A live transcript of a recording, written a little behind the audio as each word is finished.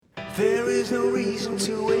There is no reason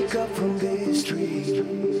to wake up from this dream,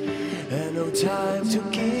 and no time to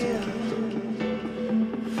kill.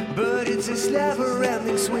 But it's this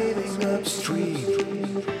never-ending swimming upstream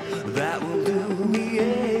that will do me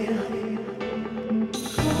in.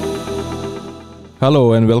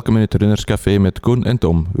 Hallo en welkom in het Runnerscafé met Koen en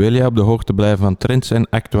Tom. Wil jij op de hoogte blijven van trends en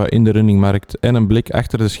actua in de runningmarkt en een blik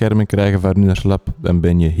achter de schermen krijgen van Runnerslab, dan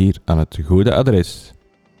ben je hier aan het goede adres.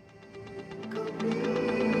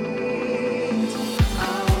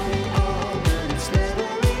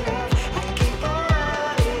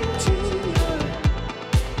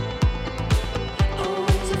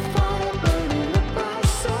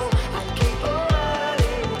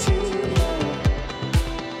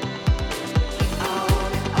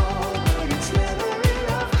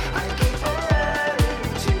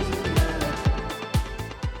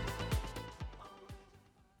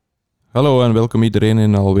 Hallo en welkom iedereen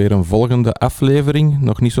in alweer een volgende aflevering.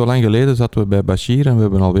 Nog niet zo lang geleden zaten we bij Bashir en we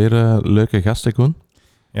hebben alweer leuke gasten, Koen.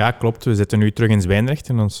 Ja, klopt. We zitten nu terug in Zwijndrecht,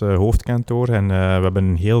 in ons hoofdkantoor. En we hebben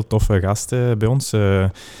een heel toffe gast bij ons.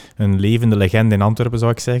 Een levende legende in Antwerpen,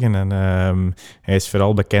 zou ik zeggen. En hij is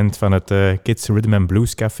vooral bekend van het Kids Rhythm and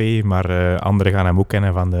Blues Café. Maar anderen gaan hem ook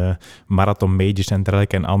kennen van de Marathon Majors en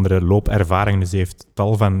dergelijke en andere loopervaringen. Dus hij heeft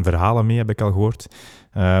tal van verhalen mee, heb ik al gehoord.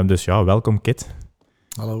 Dus ja, welkom Kit.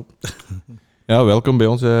 Hallo. Ja, welkom bij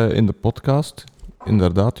ons in de podcast.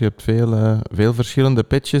 Inderdaad, je hebt veel verschillende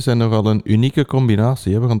pitches en nogal een unieke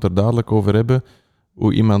combinatie. We gaan het er dadelijk over hebben.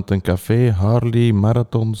 Hoe iemand een café, Harley,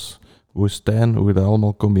 marathons, woestijn, hoe je dat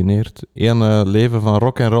allemaal combineert. Eén leven van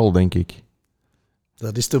rock en roll, denk ik.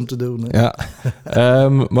 Dat is het om te doen. Hè? Ja.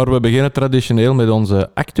 Maar we beginnen traditioneel met onze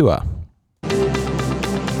actua.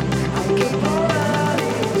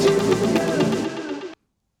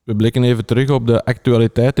 We blikken even terug op de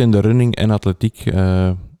actualiteit in de running- en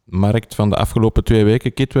atletiekmarkt van de afgelopen 2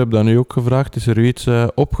 weken. Kit, we hebben dat nu ook gevraagd. Is er u iets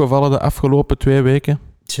opgevallen de afgelopen 2 weken?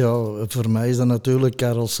 Tja, voor mij is dat natuurlijk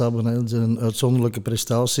Karel Sabben. Hè. Zijn uitzonderlijke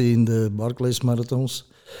prestatie in de Barclays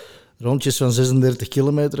Marathons. Rondjes van 36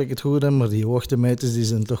 kilometer, ik het goed heb, maar die hoogtemeters die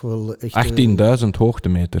zijn toch wel echt... 18.000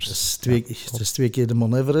 hoogtemeters. Dat is 2 keer de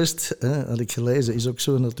Mount Everest, hè, had ik gelezen. Is ook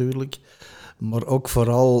zo natuurlijk. Maar ook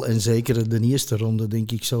vooral, en zeker de eerste ronde,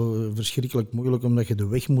 denk ik, zo verschrikkelijk moeilijk, omdat je de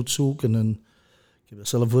weg moet zoeken. En ik heb dat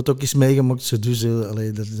zelf ook eens meegemaakt, dus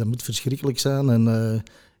dat moet verschrikkelijk zijn. En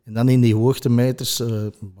dan in die hoogtemeters,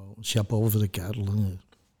 chapeau voor de Karel.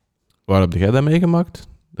 Waar heb jij dat meegemaakt?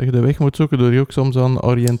 Dat je de weg moet zoeken? Doe je ook soms aan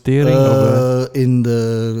oriëntering? In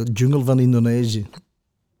de jungle van Indonesië.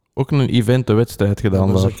 Ook een event, een wedstrijd gedaan?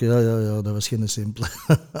 Ja, dat was geen simpele.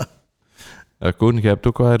 Ja, Koen, jij hebt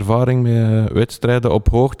ook wel ervaring met wedstrijden op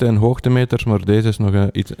hoogte en hoogtemeters, maar deze is nog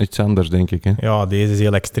iets anders, denk ik. Hè? Ja, deze is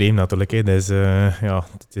heel extreem natuurlijk. Hè.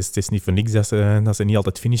 Het is niet voor niks dat ze niet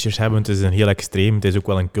altijd finishers hebben. Het is een heel extreem. Het is ook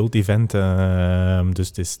wel een cult-event. Dus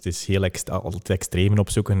het is heel altijd extreem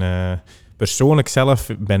opzoeken. Persoonlijk zelf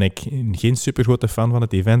ben ik geen supergrote fan van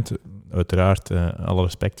het event. Uiteraard, alle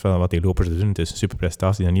respect van wat die lopers doen. Het is een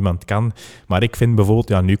superprestatie dat niemand kan. Maar ik vind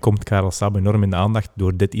bijvoorbeeld, nu komt Karel Sabbe enorm in de aandacht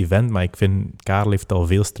door dit event. Maar ik vind, Karel heeft al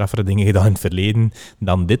veel straffere dingen gedaan in het verleden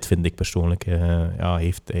dan dit, vind ik persoonlijk.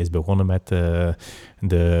 Hij is begonnen met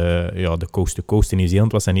de Coast to Coast in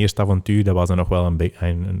Nieuw-Zeeland. Was zijn eerste avontuur. Dat was dan nog wel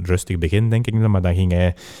een rustig begin, denk ik. Maar dan ging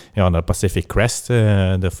hij naar Pacific Crest,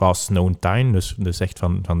 de Fast Known Time. Dus echt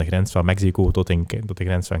van de grens van Mexico tot de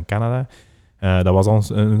grens van Canada. Dat was ons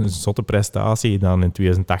een zotte prestatie. Dan in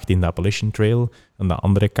 2018 de Appalachian Trail. Aan de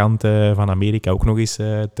andere kant van Amerika ook nog eens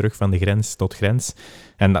terug van de grens tot grens.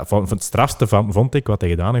 En van het strafste vond ik wat hij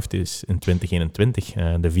gedaan heeft, is in 2021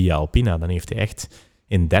 de Via Alpina. Dan heeft hij echt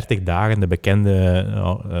in 30 dagen de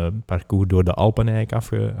bekende parcours door de Alpen eigenlijk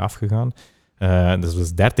afgegaan. Dus dat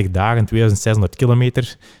was 30 dagen, 2600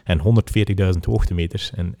 kilometer en 140.000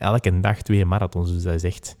 hoogtemeters. En elke dag 2 marathons, dus dat is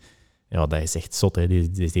echt zot. Hè.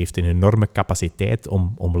 Die heeft een enorme capaciteit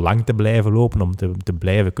om lang te blijven lopen, om te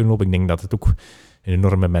blijven kunnen lopen. Ik denk dat het ook een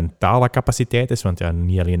enorme mentale capaciteit is, want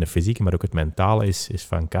niet alleen de fysieke, maar ook het mentale is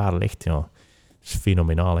van Karel echt, is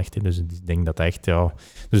fenomenaal echt. Hè. Dus ik denk dat echt,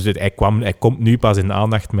 Dus hij komt nu pas in de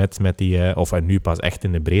aandacht met die, of nu pas echt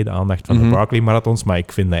in de brede aandacht van de Barclay Marathons, maar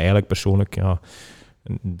ik vind dat eigenlijk persoonlijk,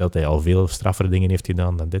 dat hij al veel straffere dingen heeft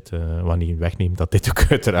gedaan dan dit. Wanneer wegneemt dat dit ook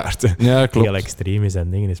uiteraard heel extreem is en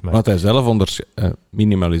dingen is. Maar... Want hij zelf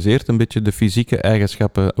minimaliseert een beetje de fysieke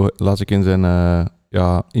eigenschappen. Las ik in zijn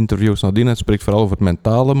interviews nadien. Hij spreekt vooral over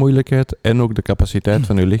mentale moeilijkheid en ook de capaciteit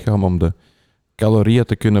van je lichaam om de calorieën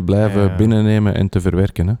te kunnen blijven binnennemen en te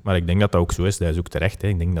verwerken. Hè? Maar ik denk dat dat ook zo is. Dat is ook terecht. Hè.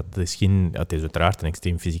 Ik denk dat het is uiteraard een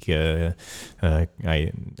extreem fysieke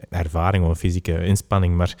ervaring of een fysieke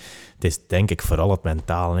inspanning, maar het is denk ik vooral het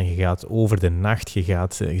mentale. Hè. Je gaat over de nacht, je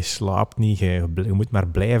slaapt niet, je moet maar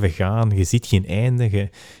blijven gaan. Je ziet geen einde,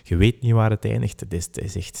 je weet niet waar het eindigt. Het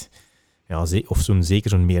is echt... Ja, of zeker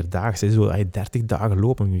zo'n meerdaagse, zo 30 dagen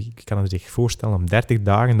lopen. Je kan zich voorstellen om 30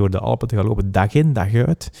 dagen door de Alpen te gaan lopen, dag in, dag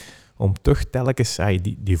uit, om toch telkens...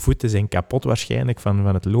 Die voeten zijn kapot waarschijnlijk van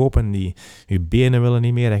het lopen, je benen willen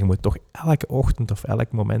niet meer en je moet toch elke ochtend of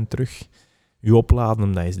elk moment terug je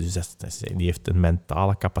opladen. Die heeft een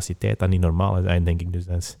mentale capaciteit dat niet normaal is, denk ik. Dus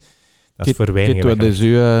dat is voor weinig. Wat is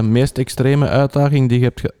uw meest extreme uitdaging die je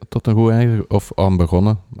hebt tot een goed einde of aan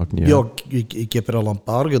begonnen? Ik heb er al een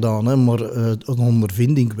paar gedaan, hè, maar een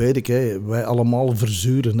ondervinding weet ik. Hè, wij allemaal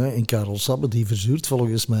verzuren. Hè, en Karel Sabbe, die verzuurt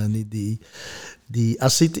volgens mij niet. Die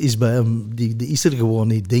acid is bij hem, die is er gewoon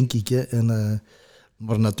niet, denk ik. Hè.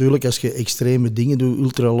 Maar natuurlijk, als je extreme dingen doet,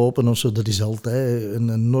 ultralopen of zo, dat is altijd een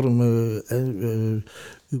enorme...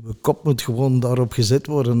 je kop moet gewoon daarop gezet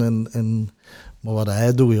worden. Maar wat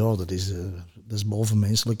hij doet, dat is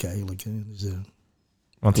bovenmenselijk eigenlijk. Hè. Dus,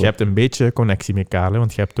 want je hebt een beetje connectie met Karel,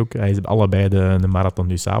 want je hebt ook allebei de marathon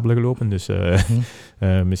du Sables gelopen, dus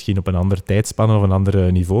misschien op een andere tijdspanne of een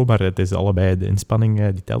ander niveau, maar het is allebei de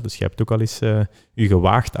inspanning die telt. Dus je hebt ook al eens je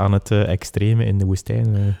gewaagd aan het extreme in de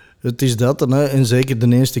woestijn. Het is dat, hè. En zeker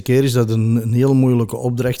de eerste keer is dat een heel moeilijke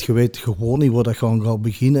opdracht. Je weet gewoon niet waar dat gaat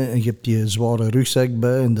beginnen en je hebt die zware rugzak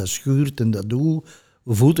bij en dat schuurt en dat doet.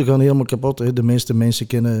 Je voeten gaan helemaal kapot. Hè. De meeste mensen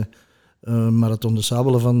kennen Marathon de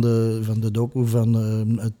Sables van de docu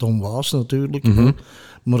van Tom Waas natuurlijk. Mm-hmm.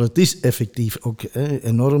 Maar het is effectief ook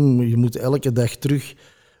enorm. Je moet elke dag terug...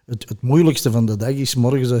 Het moeilijkste van de dag is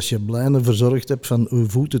morgens als je blijnen verzorgd hebt van je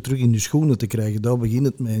voeten terug in je schoenen te krijgen. Daar begint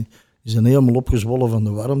het mee. Die zijn helemaal opgezwollen van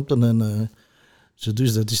de warmte.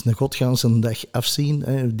 Dus dat is een godganse dag afzien.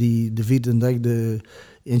 Hè. De vierde dag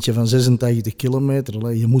eentje van 86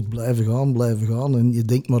 kilometer. Je moet blijven gaan. En je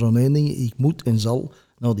denkt maar aan één ding. Ik moet en zal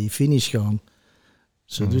naar die finish gaan.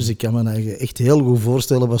 Dus ik kan me eigenlijk echt heel goed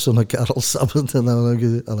voorstellen wat zo'n Karel Sabbe...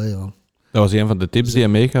 Dat was een van de tips die je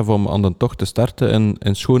meegaf om aan de tocht te starten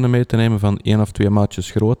en schoenen mee te nemen van 1 of 2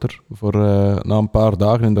 maatjes groter. Voor na een paar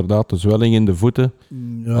dagen inderdaad de zwelling in de voeten.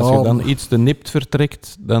 Ja, als je dan iets te nipt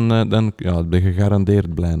vertrekt, dan ben je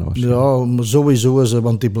gegarandeerd blijnen. Ja, maar sowieso,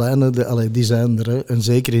 want die blijnen die zijn er. Hè. En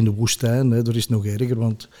zeker in de woestijn, hè, dat is nog erger,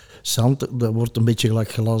 want zand dat wordt een beetje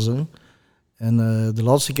gelijk glas. Hè. En de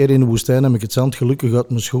laatste keer in de woestijn heb ik het zand gelukkig uit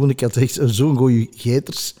mijn schoenen. Ik had echt zo'n goeie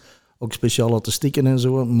geters, ook speciaal laten stikken en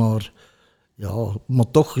zo, maar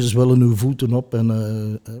toch zwellen uw voeten op. En,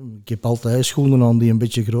 ik heb altijd schoenen aan die een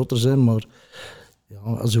beetje groter zijn, maar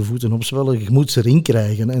als uw voeten opzwellen, je moet ze erin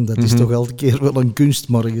krijgen. Hè. En dat is toch elke keer wel een kunst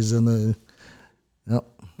morgens.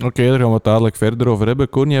 Oké, daar gaan we het dadelijk verder over hebben.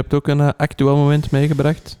 Koen, je hebt ook een actueel moment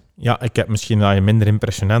meegebracht. Ja, ik heb misschien een minder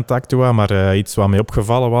impressionant actua, maar iets wat mij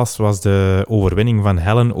opgevallen was de overwinning van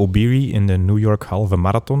Helen Obiri in de New York halve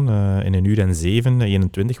marathon in 1 uur en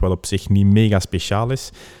 7:21, wat op zich niet mega speciaal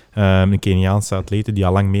is. Een Keniaanse atlete die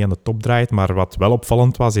al lang mee aan de top draait, maar wat wel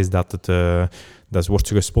opvallend was, is dat dat wordt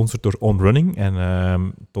gesponsord door On Running.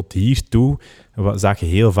 En tot hiertoe zag je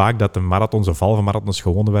heel vaak dat de marathons of halve marathons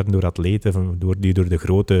gewonnen werden door atleten die door de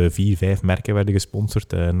grote 4-5 merken werden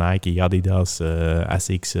gesponsord. Nike, Adidas,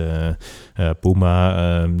 Asics,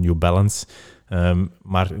 Puma, New Balance.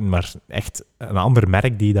 Maar echt een ander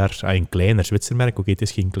merk die daar, een kleiner Zwitsermerk, oké, het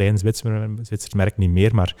is geen klein Zwitsermerk niet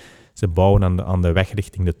meer, maar ze bouwen aan de weg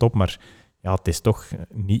richting de top, maar ja, het is toch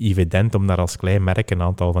niet evident om daar als klein merk een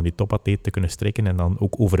aantal van die topatleten te kunnen strikken en dan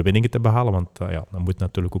ook overwinningen te behalen, want dan moet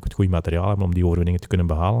natuurlijk ook het goede materiaal hebben om die overwinningen te kunnen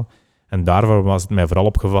behalen. En daarvoor was het mij vooral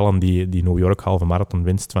opgevallen, die New York halve marathon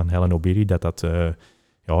winst van Helen Obiri, dat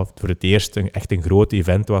voor het eerst echt een groot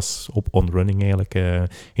event was op on-running eigenlijk.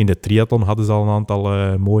 In de triathlon hadden ze al een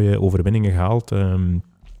aantal mooie overwinningen gehaald,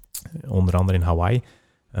 onder andere in Hawaii.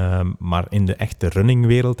 Maar in de echte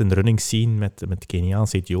runningwereld, in de running scene met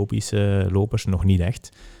Keniaanse, Ethiopische lopers nog niet echt.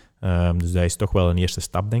 Dus dat is toch wel een eerste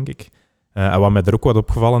stap, denk ik. En wat mij er ook wat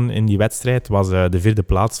opgevallen in die wedstrijd was de 4e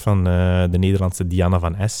plaats van de Nederlandse Diana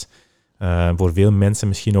van S. Voor veel mensen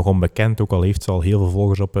misschien nog onbekend, ook al heeft ze al heel veel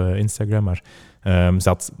volgers op Instagram. Maar ze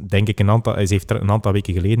had, denk ik, ze heeft een aantal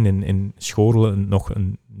weken geleden in Schoorl nog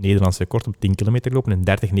een Nederlands record op 10 kilometer gelopen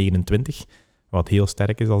in 30:29. Wat heel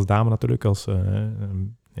sterk is als dame natuurlijk, als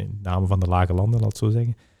dame van de lage landen, laat het zo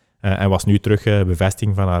zeggen. En was nu terug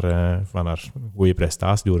bevestiging van haar goede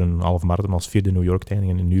prestatie door een halve marathon als 4e New York te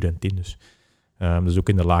eindigen in 1 uur en 10. Dus Dus ook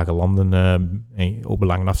in de lage landen, op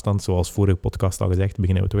lange afstand, zoals vorige podcast al gezegd,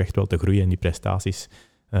 beginnen we toch echt wel te groeien in die prestaties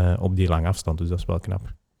op die lange afstand. Dus dat is wel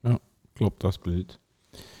knap. Ja, klopt, absoluut.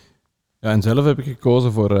 Ja, en zelf heb ik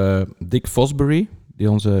gekozen voor Dick Fosbury, die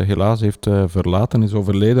ons helaas heeft verlaten, is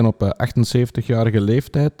overleden op 78-jarige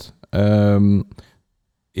leeftijd.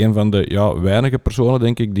 Een van de weinige personen,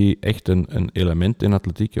 denk ik, die echt een element in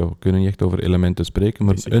atletiek, we kunnen niet echt over elementen spreken,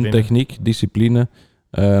 maar een techniek, discipline,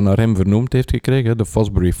 naar hem vernoemd heeft gekregen. De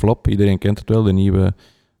Fosbury Flop, iedereen kent het wel, de nieuwe,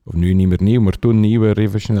 of nu niet meer nieuw, maar toen nieuwe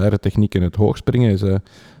revolutionaire techniek in het hoogspringen. Is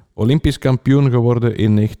Olympisch kampioen geworden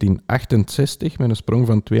in 1968 met een sprong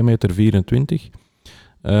van 2,24 meter.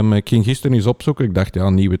 Ik ging gisteren eens opzoeken. Ik dacht,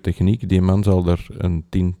 nieuwe techniek. Die man zal er een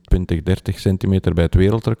 10, 20, 30 centimeter bij het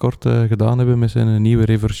wereldrecord gedaan hebben met zijn nieuwe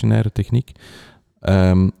revolutionaire techniek.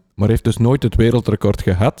 Maar heeft dus nooit het wereldrecord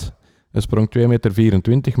gehad. Hij sprong 2,24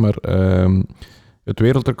 meter, maar het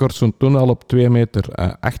wereldrecord stond toen al op 2,28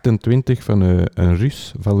 meter van een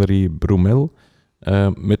Rus, Valérie Brumel.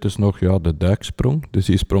 Met dus nog de duiksprong. Dus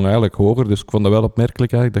die sprong eigenlijk hoger. Dus ik vond dat wel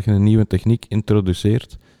opmerkelijk eigenlijk, dat je een nieuwe techniek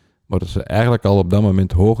introduceert. Maar dat ze eigenlijk al op dat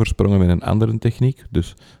moment hoger sprongen met een andere techniek.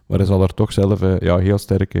 Dus, maar hij zal er toch zelf heel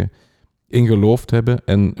sterk in geloofd hebben.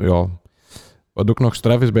 En wat ook nog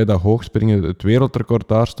straf is bij dat hoogspringen, het wereldrecord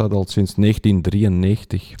daar staat al sinds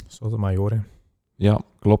 1993. Sotomayor, hè? Ja,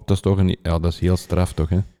 klopt. Dat is toch dat is heel straf, toch,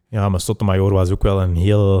 hè? Ja, maar Sotomayor was ook wel een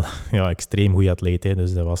heel extreem goede atleet. Hè.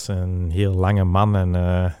 Dus dat was een heel lange man. En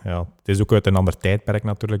het is ook uit een ander tijdperk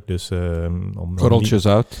natuurlijk. Dus,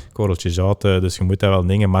 korreltjes zout. Dus je moet dat wel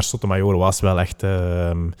dingen. Maar Sotomayor was wel echt...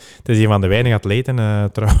 het is een van de weinige atleten,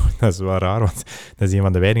 trouwens. Dat is wel raar, want dat is een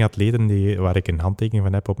van de weinige atleten waar ik een handtekening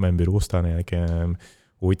van heb op mijn bureau staan. Eigenlijk.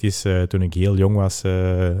 Ooit is, toen ik heel jong was,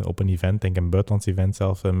 op een event, denk een buitenlands event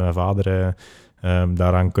zelf, mijn vader...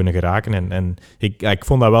 daaraan kunnen geraken. En ik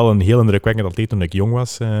vond dat wel een heel indrukwekkend atleet toen ik jong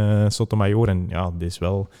was, Sotomayor. En dit is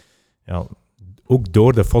wel... ook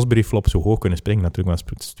door de Fosbury Flop zo hoog kunnen springen. Natuurlijk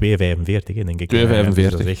was het 2,45, denk ik. 2,45.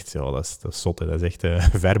 Dat is echt, dat is zot. Dat is echt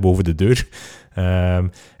ver boven de deur.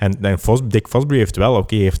 Dick Fosbury heeft wel...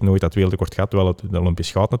 Oké, hij heeft nooit dat wereldrecord gehad, wel het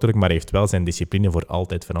Olympisch goud natuurlijk, maar hij heeft wel zijn discipline voor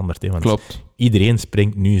altijd veranderd. Hè, want klopt. Iedereen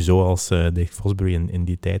springt nu zoals Dick Fosbury in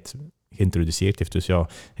die tijd geïntroduceerd heeft. Dus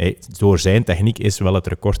door zijn techniek is wel het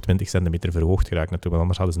record 20 centimeter verhoogd geraakt natuurlijk, want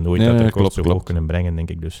anders hadden ze nooit dat record zo hoog kunnen brengen, denk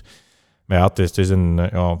ik. Dus. Maar het is een...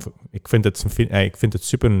 ik vind het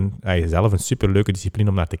super... zelf een superleuke discipline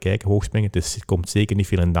om naar te kijken, hoogspringen. Het komt zeker niet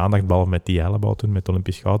veel in de aandacht, behalve met die Hellebout toen, met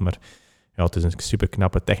Olympisch goud, maar het is een super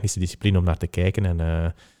knappe technische discipline om naar te kijken. En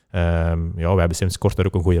we hebben sinds kort er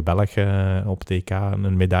ook een goede Belg op TK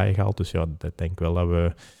een medaille gehaald. Dus ik denk wel dat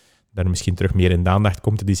we daar misschien terug meer in de aandacht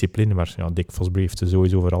komt, de discipline. Maar Dick Fosbury heeft ze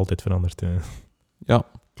sowieso voor altijd veranderd. Ja,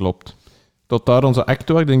 klopt. Tot daar onze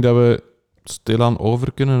actua. Ik denk dat we stilaan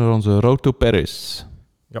over kunnen naar onze Road to Paris.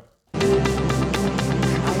 Ja.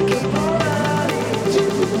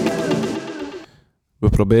 We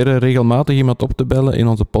proberen regelmatig iemand op te bellen in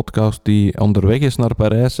onze podcast die onderweg is naar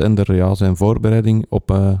Parijs en er zijn voorbereiding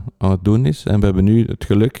op aan het doen is. En we hebben nu het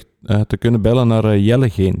geluk te kunnen bellen naar Jelle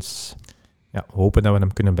Geens. Ja, we hopen dat we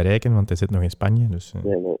hem kunnen bereiken, want hij zit nog in Spanje. Dus,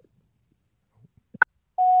 Nee.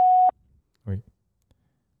 Oei.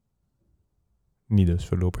 Niet dus,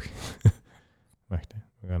 voorlopig. Wacht,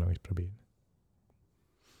 we gaan nog eens proberen.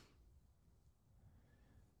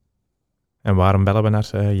 En waarom bellen we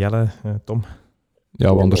naar Jelle, Tom?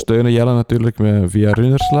 Ja, we ondersteunen Jelle natuurlijk via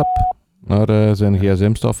Runnerslab. Maar zijn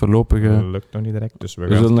gsm staat voorlopig... lukt nog niet direct, dus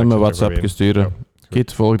we zullen hem een WhatsApp sturen. Ja,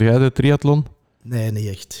 Kit, volgde jij de triathlon? Nee, niet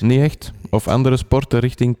echt. Niet echt? Of andere sporten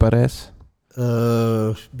richting Parijs?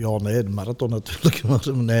 De marathon natuurlijk,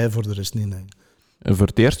 maar nee, voor de rest niet. Nee. En voor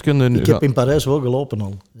het eerst kunnen... Ik heb in Parijs wel gelopen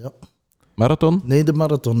al, ja. Marathon? Nee, de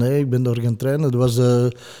marathon, nee. Ik ben daar gaan trainen. Dat was,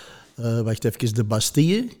 wacht even, de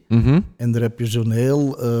Bastille. Mm-hmm. En daar heb je zo'n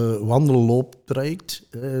heel wandellooptraject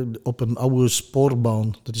op een oude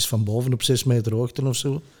spoorbaan. Dat is van boven op 6 meter hoogte of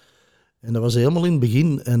zo. En dat was helemaal in het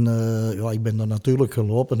begin. En ik ben daar natuurlijk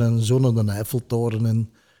gelopen en zo naar de Eiffeltoren. En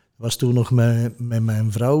was toen nog met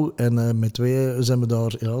mijn vrouw. En met twee zijn we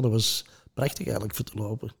daar... Ja, dat was prachtig eigenlijk voor te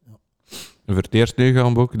lopen. Ja. En voor het eerst nu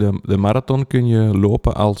gaan we ook... De marathon kun je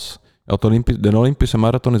lopen als... De Olympische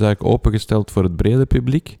marathon is eigenlijk opengesteld voor het brede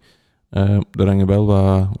publiek. Er hangen wel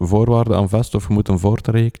wat voorwaarden aan vast, of je moet een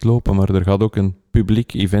voortraject lopen, maar er gaat ook een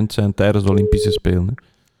publiek event zijn tijdens de Olympische Spelen. Hè.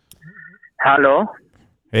 Hallo.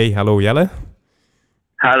 Hey, hallo Jelle.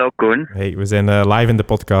 Hallo Koen. Hey, we zijn live in de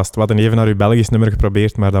podcast. We hadden even naar uw Belgisch nummer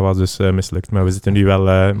geprobeerd, maar dat was dus mislukt. Maar we zitten nu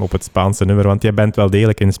wel op het Spaanse nummer, want jij bent wel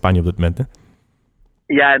degelijk in Spanje op dit moment, hè?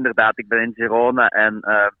 Ja, inderdaad. Ik ben in Girona en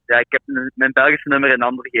ik heb mijn Belgische nummer in een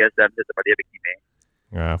andere gsm zitten, maar die heb ik niet mee.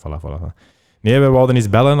 Ja, voilà. Nee, we wouden eens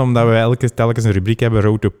bellen, omdat we telkens een rubriek hebben,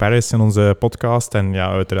 Road to Paris, in onze podcast. En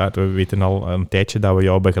ja, uiteraard, we weten al een tijdje dat we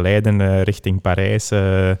jou begeleiden richting Parijs,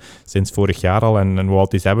 sinds vorig jaar al. En we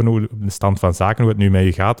wouden eens hebben hoe de stand van zaken, hoe het nu met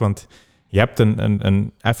je gaat. Want je hebt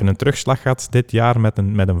even een terugslag gehad dit jaar met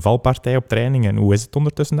een valpartij op training. En hoe is het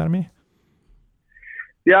ondertussen daarmee?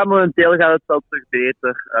 Ja, momenteel gaat het wel terug beter.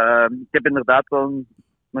 Ik heb inderdaad wel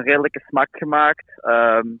een redelijke smak gemaakt.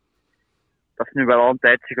 Dat is nu wel al een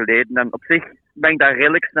tijdje geleden. En op zich ben ik daar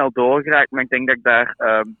redelijk snel doorgeraakt. Maar ik denk dat ik daar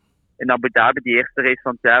in Abu Dhabi, die eerste race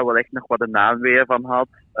van het jaar, wel echt nog wat een naamweer van had.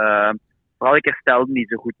 Vooral ik herstelde niet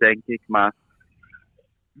zo goed, denk ik. Maar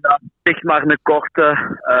ja, zeg maar een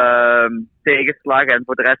korte tegenslag. En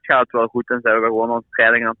voor de rest gaat het wel goed. En zijn we gewoon onze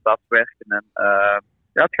trainingen aan het afwerken. En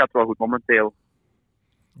ja, het gaat wel goed momenteel.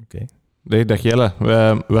 Oké. Dag Jelle,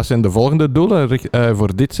 wat zijn de volgende doelen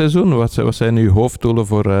voor dit seizoen? Wat zijn uw hoofddoelen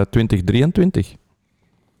voor 2023?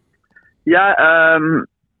 Ja,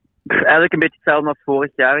 eigenlijk een beetje hetzelfde als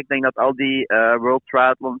vorig jaar. Ik denk dat al die World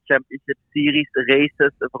Triathlon Championship Series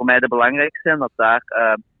races voor mij de belangrijkste zijn. Dat daar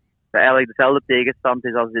eigenlijk dezelfde tegenstand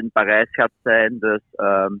is als in Parijs gaat zijn. Dus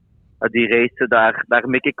die races, daar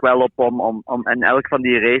mik ik wel op om in elk van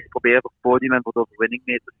die races proberen voor het podium en voor de overwinning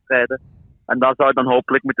mee te strijden. En dat zou dan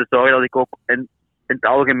hopelijk moeten zorgen dat ik ook in het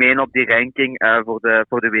algemeen op die ranking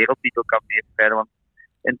voor de wereldtitel kan meestrijden. Want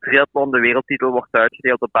in triathlon, de wereldtitel wordt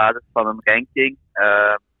uitgedeeld op basis van een ranking.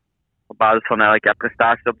 Op basis van eigenlijk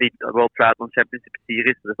prestaties op die World Triathlon Championship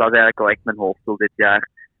Series. Dus dat is eigenlijk wel echt mijn hoofddoel dit jaar.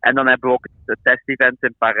 En dan hebben we ook het test-event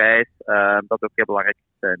in Parijs, dat ook heel belangrijk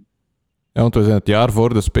is. Ja, want we zijn het jaar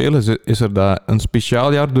voor de Spelen. Is er daar een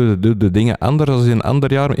speciaal jaar? Doe de dingen anders dan in een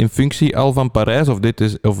ander jaar in functie al van Parijs?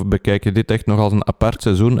 Of bekijk je dit echt nog als een apart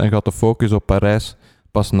seizoen en gaat de focus op Parijs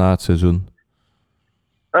pas na het seizoen?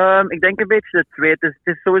 Ik denk een beetje de twee. Het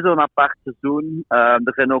is sowieso een apart seizoen.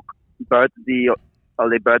 Er zijn ook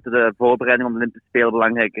buiten de voorbereiding om de Olympische Spelen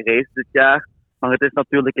belangrijke races dit jaar. Maar het is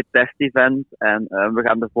natuurlijk het test-event en we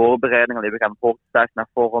gaan de voorbereiding, we gaan voorstage naar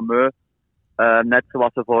Foromeu. Net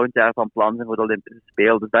zoals we volgend jaar van plan zijn voor de Olympische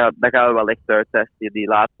Spelen. Dus daar gaan we wel echt uittesten. Die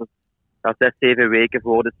laatste 6-7 weken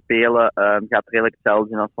voor de Spelen gaat redelijk hetzelfde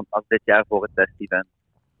zijn als dit jaar voor het test-event.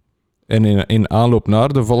 En in aanloop naar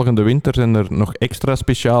de volgende winter zijn er nog extra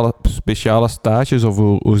speciale stages? Of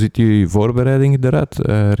hoe ziet uw voorbereiding eruit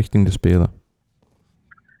richting de Spelen?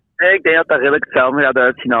 Ik denk dat dat redelijk hetzelfde gaat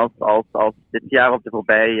uitzien als dit jaar of de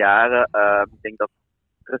voorbije jaren. Ik denk dat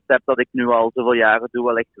het recept dat ik nu al zoveel jaren doe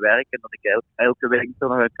wel echt werkt en dat ik elke week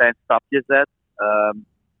nog een klein stapje zet.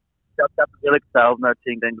 Dat gaat er redelijk hetzelfde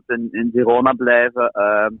uitzien. Ik denk dat we in Girona blijven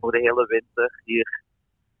voor de hele winter.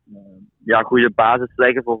 Hier goede basis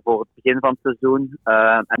leggen voor het begin van het seizoen.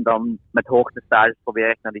 En dan met hoogtestages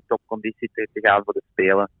proberen ik naar die topconditie te gaan voor de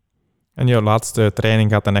Spelen. En jouw laatste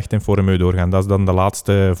training gaat dan echt in Foromeu doorgaan. Dat is dan de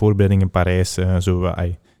laatste voorbereiding in Parijs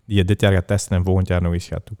die je dit jaar gaat testen en volgend jaar nog eens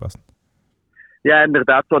gaat toepassen. Ja,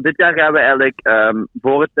 inderdaad. Want dit jaar gaan we eigenlijk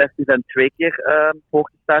voor het test-event 2 keer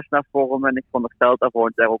hoogtestage naar Forum. En ik veronderstel dat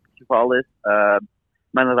volgend jaar ook het geval is.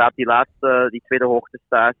 Maar inderdaad, die tweede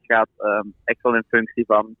hoogtestage gaat echt wel in functie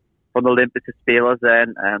van de Olympische Spelen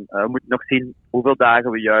zijn. En we moeten nog zien hoeveel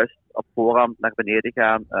dagen we juist op voorhand naar beneden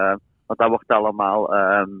gaan. Want dat wordt allemaal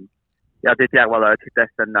dit jaar wel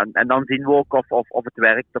uitgetest. En dan zien we ook of het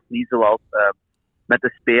werkt of niet, zoals met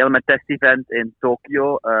de Spelen, met het test-event in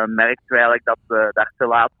Tokio, merkten we eigenlijk dat we daar te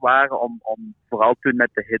laat waren om vooral toen met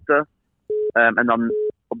de hitte. En dan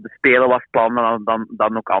op de Spelen was het plan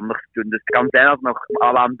dan ook anders te doen. Dus het kan zijn dat er nog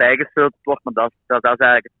al aan bijgevuld wordt, maar dat is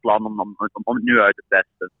eigenlijk het plan om het nu uit te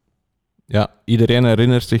testen. Ja, iedereen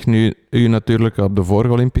herinnert zich nu u natuurlijk op de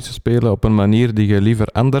vorige Olympische Spelen op een manier die je liever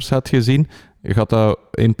anders had gezien. Gaat dat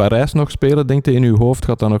in Parijs nog spelen, denkt u in uw hoofd?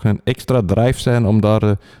 Gaat dat nog een extra drive zijn om daar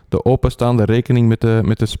de openstaande rekening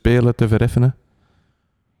met de Spelen te vereffenen?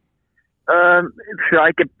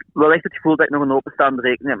 Ik heb wel echt het gevoel dat ik nog een openstaande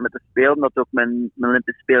rekening heb met de Spelen. Omdat ook mijn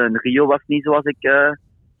Olympische Spelen in Rio was niet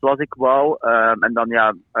zoals ik wou. En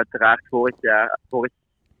dan uiteraard vorige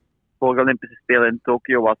Olympische Spelen in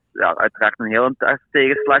Tokio was uiteraard een heel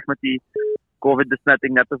tegenslag met die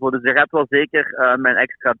COVID-besmetting net ervoor. Dus er gaat wel zeker mijn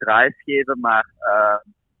extra drive geven, maar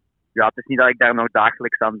het is niet dat ik daar nog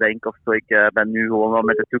dagelijks aan denk of zo. Ik ben nu gewoon wel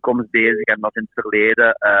met de toekomst bezig en dat in het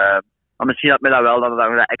verleden. Maar misschien dat me dat wel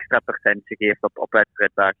dat extra percentje geeft op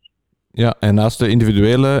wedstrijddag. Ja, en naast de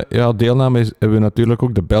individuele deelname hebben we natuurlijk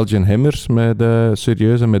ook de Belgian Hammers met de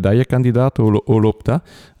serieuze medaillekandidaten. Hoe loopt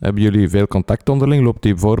dat? Hebben jullie veel contact onderling? Loopt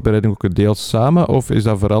die voorbereiding ook deels samen of is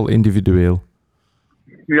dat vooral individueel?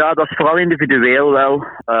 Ja, dat is vooral individueel wel.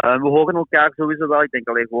 We horen elkaar sowieso wel. Ik denk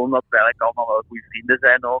alleen gewoon dat we eigenlijk allemaal wel goede vrienden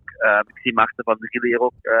zijn ook. Ik zie Maarten van der Riel hier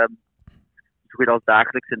ook zo goed als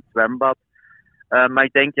dagelijks in het zwembad. Maar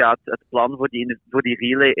ik denk, ja, het plan voor die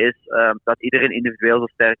relay is dat iedereen individueel zo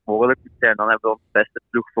sterk mogelijk moet zijn. Dan hebben we ons beste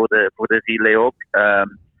ploeg voor de relay ook.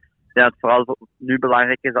 Ja, het vooral nu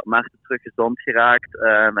belangrijk is dat Maarten terug gezond geraakt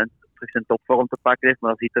en terug zijn topvorm te pakken heeft. Maar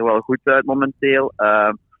dat ziet er wel goed uit momenteel.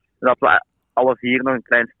 Dat we alle 4 nog een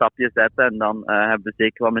klein stapje zetten en dan hebben we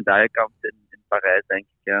zeker wel medaillekans in Parijs, denk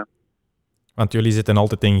ik. Ja. Want jullie zitten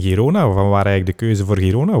altijd in Girona, of waar eigenlijk de keuze voor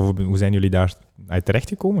Girona? Of hoe zijn jullie daar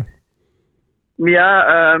terechtgekomen?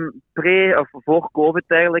 Ja, voor COVID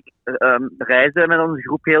eigenlijk reisden we met onze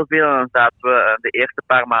groep heel veel. En dan zaten we de eerste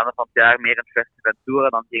paar maanden van het jaar meer in Fuerteventura.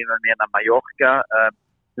 Dan gingen we meer naar Mallorca.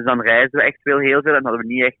 Dus dan reisden we echt heel veel. En hadden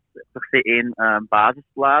we niet echt per se één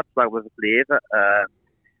basisplaats waar we verbleven.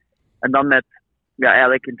 En dan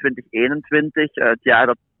eigenlijk in 2021, het jaar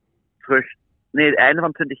dat het einde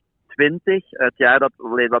van 2020, het jaar dat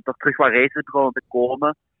er terug wat races begonnen te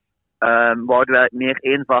komen, wouden wij meer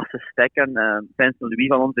één vaste stek. En Vincent Louis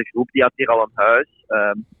van onze groep, die had hier al een huis.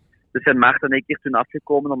 Dus zijn Maarten en ik hier toen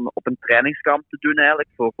afgekomen om op een trainingskamp te doen eigenlijk,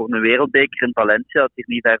 voor een wereldbeker in Valencia, dat hier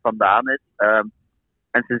niet ver vandaan is.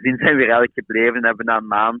 En sindsdien zijn we weer eigenlijk gebleven en hebben na een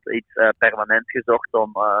maand iets permanent gezocht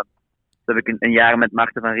om... Dat heb ik een jaar met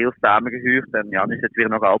Maarten van Riel samengehuurd en ja, nu zit het weer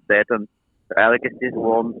nog altijd. En eigenlijk is het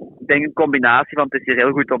gewoon, ik denk een combinatie van het is hier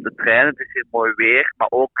heel goed om te trainen, het is hier mooi weer, maar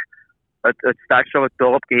ook het stadje of het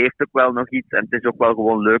dorpje heeft ook wel nog iets en het is ook wel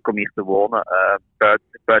gewoon leuk om hier te wonen,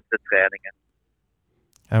 buiten de trainingen.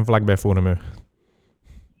 En vlakbij Vormeu.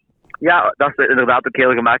 Ja, dat is inderdaad ook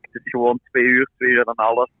heel gemakkelijk. Het is gewoon 2 uur en een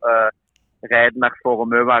half rijden naar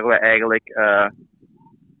Vormeu, waar we eigenlijk...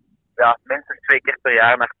 minstens 2 keer per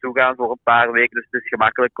jaar naartoe gaan voor een paar weken. Dus het is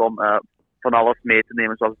gemakkelijk om van alles mee te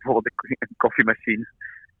nemen, zoals bijvoorbeeld een koffiemachine.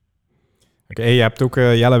 Oké, je hebt ook,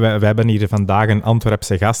 Jelle, we hebben hier vandaag een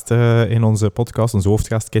Antwerpse gast in onze podcast, onze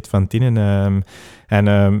hoofdgast Kit van Thienen.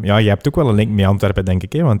 Je hebt ook wel een link met Antwerpen, denk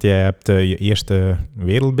ik, hè? Want jij hebt je eerste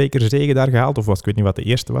wereldbekerzege daar gehaald, of ik weet niet wat de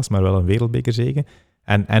eerste was, maar wel een wereldbekerzege.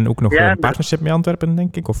 En ook nog een partnership met Antwerpen,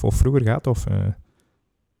 denk ik, of vroeger gehad, of...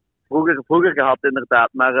 Vroeger gehad, inderdaad.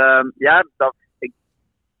 Maar ik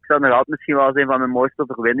zou nog altijd misschien wel als een van mijn mooiste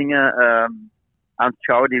overwinningen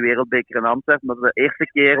aanschouwen, die wereldbeker in Antwerpen. Dat de eerste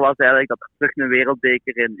keer was eigenlijk dat er terug een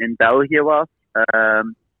wereldbeker in België was.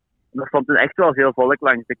 Er stond toen echt wel veel volk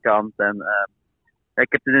langs de kant. En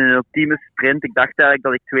ik heb toen in een ultieme sprint, ik dacht eigenlijk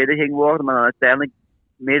dat ik tweede ging worden, maar dan uiteindelijk,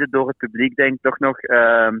 mede door het publiek, denk ik toch nog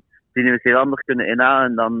die Nieuw-Zeelanders kunnen inhalen.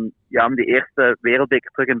 En dan om die eerste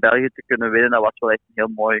wereldbeker terug in België te kunnen winnen, dat was wel echt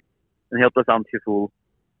een heel plezant gevoel.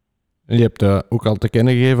 En je hebt ook al te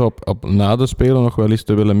kennen gegeven op na de Spelen nog wel eens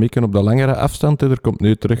te willen mikken op de langere afstand. Er komt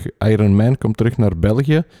nu terug, Ironman komt terug naar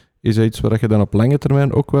België. Is dat iets waar je dan op lange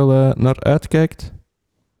termijn ook wel naar uitkijkt?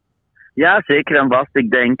 Ja, zeker en vast.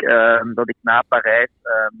 Ik denk dat ik na Parijs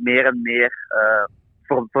meer en meer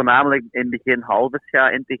voornamelijk in het begin halves ga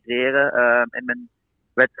integreren in mijn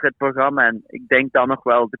wedstrijdprogramma. En ik denk dan nog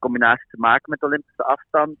wel de combinatie te maken met de Olympische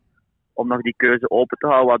afstand, om nog die keuze open te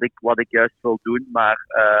houden wat ik juist wil doen. Maar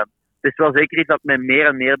het is wel zeker iets dat mij meer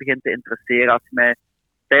en meer begint te interesseren. Als je mij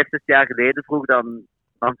 5-6 jaar geleden vroeg, dan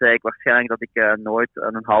zei ik waarschijnlijk dat ik nooit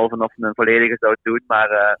een halve of een volledige zou doen.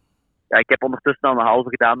 Maar ik heb ondertussen al een halve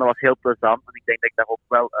gedaan. Dat was heel plezant. En ik denk dat ik daar ook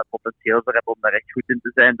wel potentieel voor heb om daar echt goed in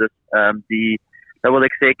te zijn. Dus dat wil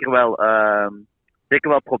ik zeker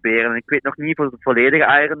wel proberen. En ik weet nog niet voor de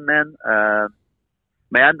volledige Ironman.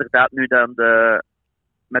 Maar ja, inderdaad, nu dan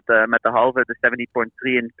met de halve, de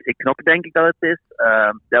 70.3 in Knok, denk ik dat het is.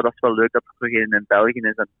 Dat is wel leuk dat er terug in België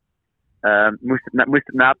is. En, moest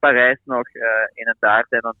het na Parijs nog in en daar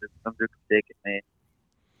zijn, dan doe ik het zeker mee.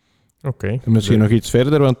 Oké. Misschien nog iets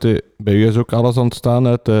verder, want bij u is ook alles ontstaan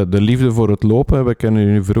uit de liefde voor het lopen. We kennen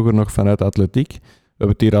u vroeger nog vanuit atletiek. We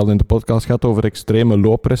hebben het hier al in de podcast gehad over extreme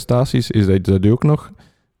loopprestaties. Is dat iets dat u ook nog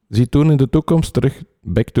ziet doen in de toekomst? Terug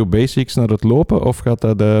back to basics naar het lopen? Of gaat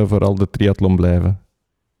dat vooral de triathlon blijven?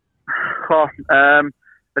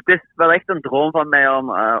 Het is wel echt een droom van mij om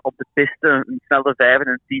op de piste een snelle 5 en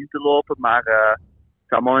een 10 te lopen. Maar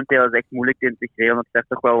momenteel is het echt moeilijk te integreren, want ik daar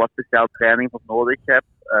toch wel wat speciaal training voor nodig heb.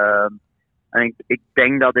 En ik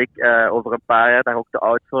denk dat ik over een paar jaar daar ook te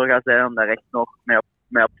oud voor ga zijn om daar echt nog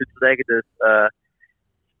mee op toe te leggen. Dus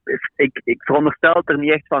ik veronderstel dat er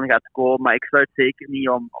niet echt van gaat komen, maar ik sluit zeker niet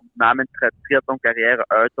om na mijn triathlon carrière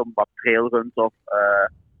uit om wat trailruns of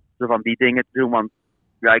zo van die dingen te doen. Want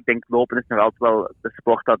ja, ik denk lopen is nog altijd wel de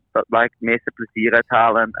sport waar ik het meeste plezier uit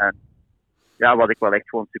haal en wat ik wel echt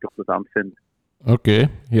gewoon super plezant vind. Oké,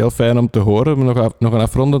 heel fijn om te horen. Nog een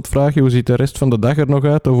afrondend vraagje. Hoe ziet de rest van de dag er nog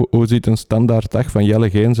uit? Of hoe ziet een standaard dag van Jelle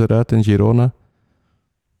Geens eruit in Girona?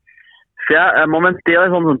 Ja, momenteel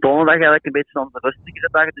is onze donderdag eigenlijk een beetje onze rustigere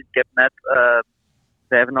dag. Dus ik heb net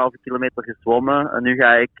 5,5 kilometer gezwommen. En nu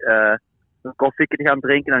ga ik een koffie gaan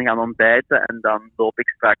drinken en gaan ontbijten. En dan loop ik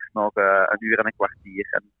straks nog 1 uur en een kwartier.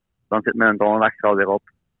 En dan zit mijn donderdag er alweer op.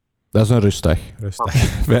 Dat is een rustdag.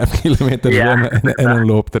 5 kilometer zwemmen en een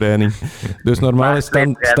looptraining. Dus normaal is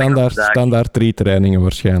standaard 3 trainingen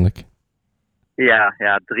waarschijnlijk. Ja,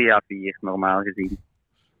 3 à 4 normaal gezien.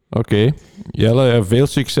 Oké. Jelle, veel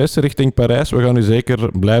succes richting Parijs. We gaan u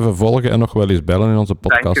zeker blijven volgen en nog wel eens bellen in onze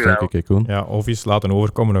podcast, denk ik, Koen. Ja, of eens laten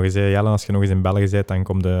overkomen nog eens. Jelle, als je nog eens in België bent, dan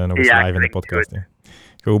kom je nog eens live in de podcast.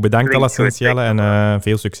 Goed, bedankt alleszins, Jelle, en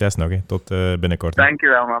veel succes nog. Tot binnenkort.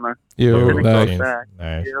 Dankjewel, mannen. Jo, dag.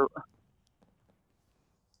 Nice.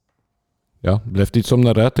 Ja, blijft iets om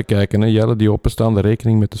naar uit te kijken. Hè? Jelle, die openstaande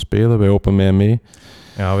rekening met te spelen. Wij open mij mee.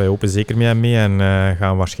 Ja, wij hopen zeker met hem mee en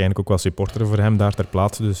gaan waarschijnlijk ook wel supporteren voor hem daar ter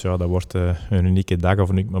plaatse. Dus ja, dat wordt een unieke dag of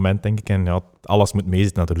een uniek moment, denk ik. En ja, alles moet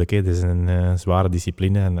meezitten natuurlijk. Hè. Het is een zware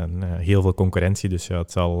discipline en heel veel concurrentie. Dus ja,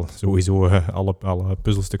 het zal sowieso alle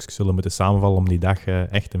puzzelstukjes zullen moeten samenvallen om die dag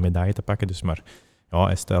echt een medaille te pakken. Dus, maar ja,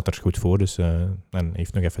 hij staat er goed voor dus, en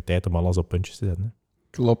heeft nog even tijd om alles op puntjes te zetten. Hè.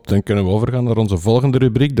 Klopt, dan kunnen we overgaan naar onze volgende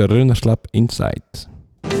rubriek, de Runnerslab Insight.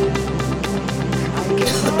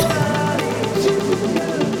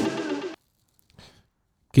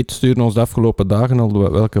 Kit stuurde ons de afgelopen dagen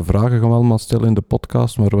al welke vragen gaan we allemaal stellen in de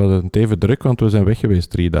podcast, maar we hadden het even druk, want we zijn weg geweest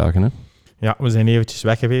 3 dagen. Hè? Ja, we zijn eventjes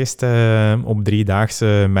weg geweest op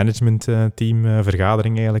 3-daagse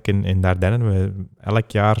managementteam-vergadering eigenlijk in Ardennen.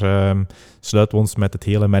 Elk jaar sluiten we ons met het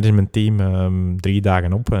hele managementteam 3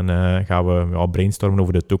 dagen op en gaan we brainstormen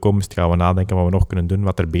over de toekomst, gaan we nadenken wat we nog kunnen doen,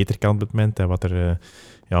 wat er beter kan op het moment en wat er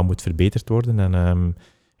moet verbeterd worden. En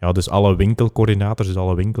dus alle winkelcoördinators, dus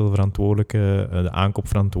alle winkelverantwoordelijken, de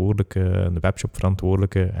aankoopverantwoordelijke, de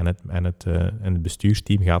webshopverantwoordelijke en het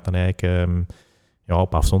bestuursteam gaat dan eigenlijk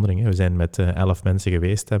op afzondering. Hè. We zijn met 11 mensen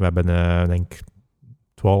geweest. Hè. We hebben denk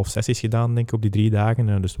 12 sessies gedaan denk ik, op die 3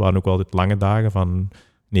 dagen. Dus het waren ook altijd lange dagen van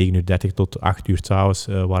 9:30 tot 8:00 s'avonds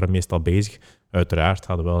waren we meestal bezig. Uiteraard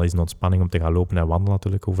hadden we wel eens een ontspanning om te gaan lopen en wandelen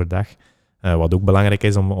natuurlijk overdag. Wat ook belangrijk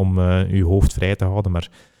is om je hoofd vrij te houden. Maar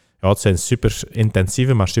ja, het zijn super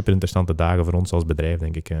intensieve, maar super interessante dagen voor ons als bedrijf,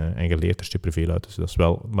 denk ik. En je leert er super veel uit. Dus dat is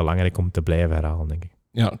wel belangrijk om te blijven herhalen, denk ik.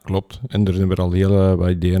 Ja, klopt. En er zijn weer al heel wat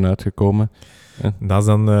ideeën uitgekomen. Dat is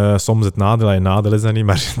dan soms het nadeel. Nadeel is dat niet,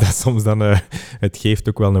 maar dat is soms dan, het geeft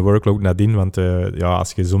ook wel een workload nadien. Want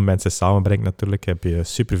als je zo'n mensen samenbrengt natuurlijk, heb je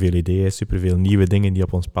superveel ideeën, superveel nieuwe dingen die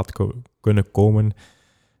op ons pad kunnen komen.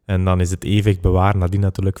 En dan is het evenwicht bewaren nadien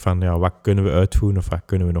natuurlijk van wat kunnen we uitvoeren of wat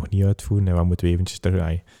kunnen we nog niet uitvoeren en wat moeten we eventjes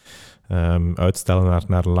uitstellen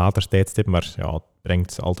naar een later tijdstip. Maar ja, het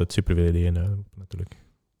brengt altijd superveel ideeën natuurlijk.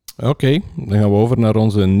 Oké, dan gaan we over naar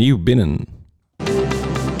onze nieuw binnen.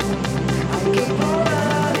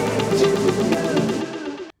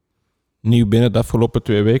 Nieuw binnen de afgelopen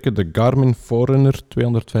 2 weken, de Garmin Forerunner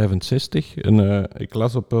 265. Ik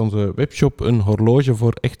las op onze webshop een horloge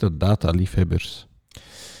voor echte dataliefhebbers.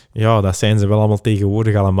 Ja, dat zijn ze wel allemaal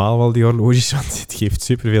tegenwoordig allemaal wel, die horloges, want het geeft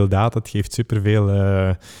superveel data, het geeft superveel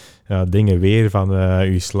dingen weer van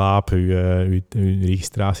uw slaap, uw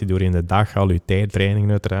registratie door in de dag, al uw tijdtrainingen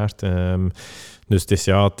uiteraard. Dus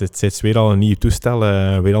het is weer al een nieuw toestel,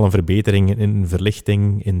 weer al een verbetering in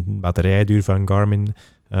verlichting, in batterijduur van Garmin.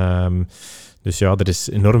 Dus ja, er is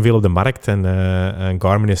enorm veel op de markt en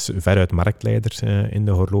Garmin is veruit marktleider in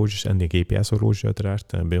de horloges en de GPS-horloges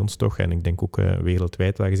uiteraard, bij ons toch. En ik denk ook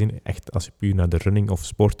wereldwijd wel gezien, echt als je puur naar de running of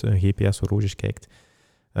sport GPS-horloges kijkt.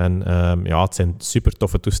 En het zijn super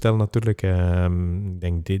toffe toestellen natuurlijk. Ik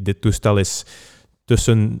denk, dit toestel is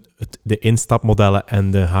tussen de instapmodellen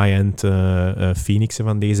en de high-end Phoenixen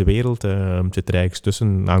van deze wereld. Het zit er eigenlijk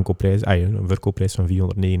tussen een verkoopprijs van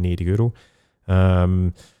 €499.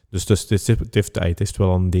 Dus het heeft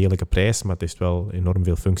wel een degelijke prijs, maar het heeft wel enorm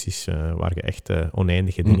veel functies waar je echt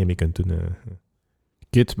oneindige dingen mee kunt doen.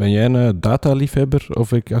 Kit, ben jij een dataliefhebber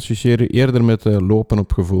of ik associeer je eerder met lopen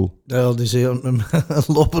op gevoel? Ja, dus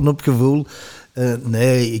lopen op gevoel.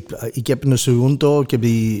 Nee, ik heb een Suunto. Ik heb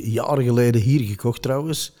die jaren geleden hier gekocht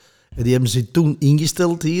trouwens. En die hebben ze toen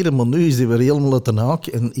ingesteld hier, maar nu is die weer helemaal uit de haak.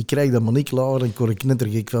 En ik krijg dat maar niet klaar en ik word er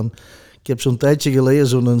knettergek van. Ik heb zo'n tijdje geleden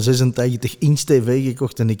zo'n 86-inch tv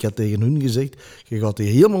gekocht en ik had tegen hun gezegd, je gaat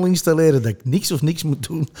die helemaal installeren dat ik niks moet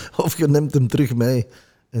doen of je neemt hem terug mee.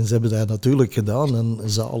 En ze hebben dat natuurlijk gedaan en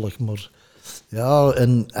zalig, maar Ja,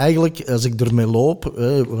 en eigenlijk als ik ermee loop,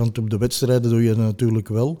 want op de wedstrijden doe je dat natuurlijk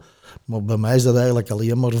wel, maar bij mij is dat eigenlijk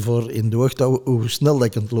alleen maar voor in de oog hoe snel dat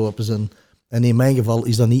ik aan het lopen ben. En in mijn geval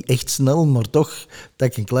is dat niet echt snel, maar toch dat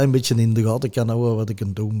ik een klein beetje in de gaten kan houden wat ik aan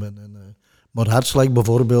het doen ben. Maar hartslag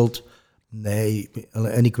bijvoorbeeld, nee.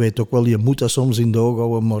 En ik weet ook wel, je moet dat soms in de oog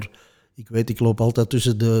houden, maar ik loop altijd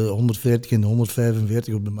tussen de 140 en de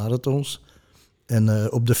 145 op de marathons.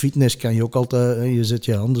 En op de fitness kan je ook altijd, je zet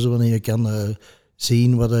je handen zo en je kan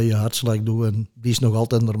zien wat je hartslag doet. En die is nog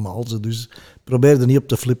altijd normaal. Dus probeer er niet op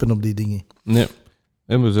te flippen op die dingen. Nee.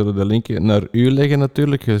 En we zullen de link naar u leggen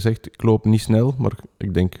natuurlijk. Je zegt, ik loop niet snel, maar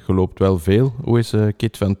ik denk, je loopt wel veel. Hoe is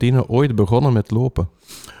Kit van Thienen ooit begonnen met lopen?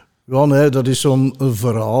 Ja, nee, dat is zo'n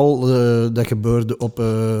verhaal dat gebeurde op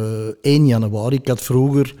 1 januari. Ik had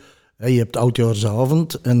vroeger, je hebt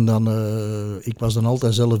oudjaarsavond en dan, ik was dan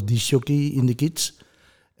altijd zelf discjockey in de kids.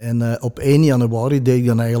 En op 1 januari deed ik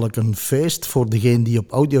dan eigenlijk een feest voor degenen die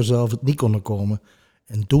op oudjaarsavond niet konden komen.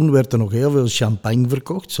 En toen werd er nog heel veel champagne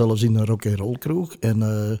verkocht, zelfs in een rock'n'roll kroeg. En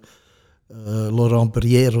Laurent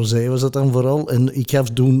Perrier Rosé was dat dan vooral. En ik gaf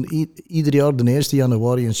toen ieder jaar de 1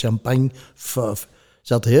 januari een champagne fuif.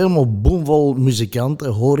 Zat helemaal boomvol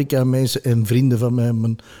muzikanten, horeca-mensen en vrienden van mij,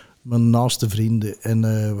 mijn naaste vrienden. En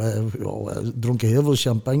wij dronken heel veel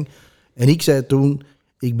champagne. En ik zei toen,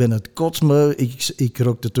 ik ben het kotsme, ik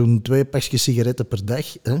rookte toen 2 pakjes sigaretten per dag.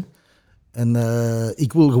 Hè? En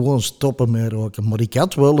ik wil gewoon stoppen met roken. Maar ik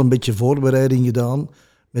had wel een beetje voorbereiding gedaan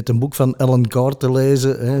met een boek van Alan Carr te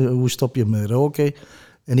lezen. Hè? Hoe stop je met roken?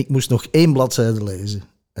 En ik moest nog 1 bladzijde lezen.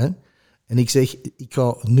 Hè? En ik zeg, ik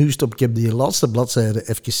ga nu stoppen. Ik heb die laatste bladzijde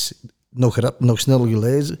even nog snel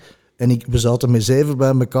gelezen. En we zaten met 7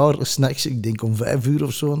 bij elkaar, 's nachts, ik denk om 5 uur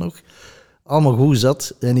of zo nog. Allemaal goed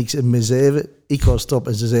zat. En ik zei met 7, ik ga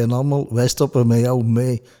stoppen. En ze zeiden allemaal, wij stoppen met jou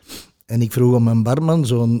mee. En ik vroeg aan mijn barman,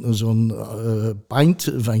 zo'n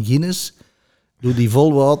pint van Guinness, doe die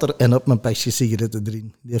vol water en op mijn pakje sigaretten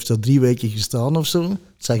erin. Die heeft zo 3 weken gestaan of zo. Het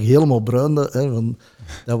zag helemaal bruin van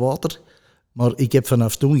dat water. Maar ik heb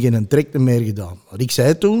vanaf toen geen trek meer gedaan. Maar ik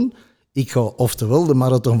zei toen, ik ga oftewel de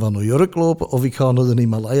marathon van New York lopen of ik ga naar de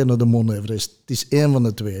Himalaya, naar de Mount Everest. Het is 1 van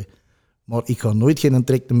de 2. Maar ik ga nooit geen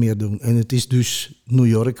trek meer doen. En het is dus New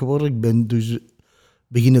York geworden. Ik ben dus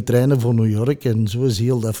beginnen trainen voor New York en zo is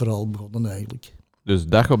heel dat verhaal begonnen eigenlijk. Dus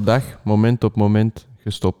dag op dag, moment op moment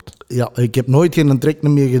gestopt. Ja, ik heb nooit geen trek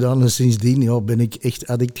meer gedaan en sindsdien ben ik echt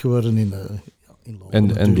addict geworden in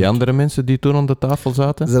lopen. En die andere mensen die toen aan de tafel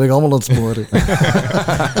zaten? Ze zijn nog allemaal aan het sporen.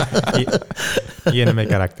 Jene met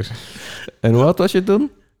karakter. En hoe oud was je toen?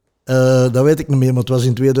 Dat weet ik niet meer, maar het was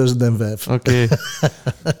in 2005. Oké.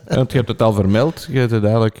 Want je hebt het al vermeld. Je hebt het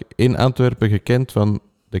eigenlijk in Antwerpen gekend van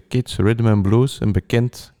de Kids Rhythm and Blues, een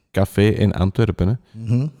bekend café in Antwerpen. Hè?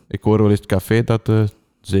 Mm-hmm. Ik hoor wel eens het café dat,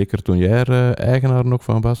 zeker toen jij er eigenaar nog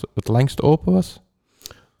van was, het langst open was?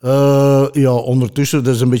 Ja, ondertussen,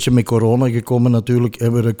 dat is een beetje met corona gekomen natuurlijk,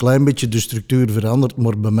 hebben we een klein beetje de structuur veranderd,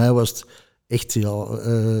 maar bij mij was het echt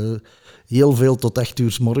heel veel tot 8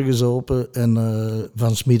 uur 's morgens open en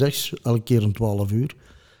van 's middags, elke keer om 12 uur.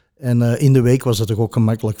 En in de week was het toch ook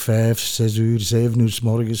gemakkelijk 5, 6 uur, 7 uur 's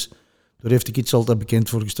morgens. Daar heeft ik iets altijd bekend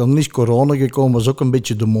voor gestaan. Dan is corona gekomen, was ook een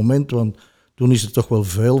beetje de moment, want toen is er toch wel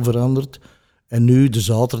veel veranderd. En nu, de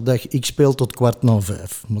zaterdag, ik speel tot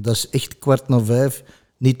 4:15. Maar dat is echt 4:15,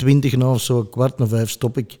 niet 20 na of zo. 4:15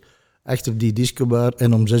 stop ik achter die discobar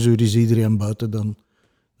en om 6 uur is iedereen buiten. Dan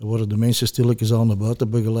worden de mensen stilletjes aan naar buiten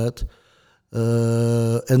begeleid.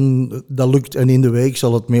 En dat lukt. En in de week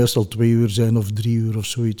zal het meestal 2 uur zijn of 3 uur of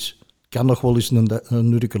zoiets. Kan nog wel eens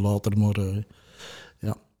een uurtje later, maar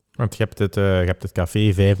ja. Want je hebt het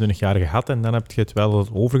café 25 jaar gehad en dan heb je het wel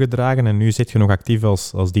overgedragen en nu zit je nog actief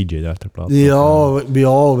als DJ daar ter plaatse. Ja,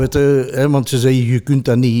 weet je, want ze zeggen je kunt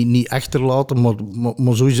dat niet achterlaten,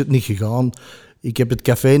 maar zo is het niet gegaan. Ik heb het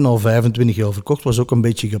café al 25 jaar verkocht, was ook een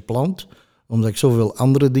beetje gepland, omdat ik zoveel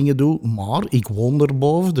andere dingen doe. Maar ik woon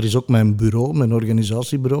erboven, er is ook mijn bureau, mijn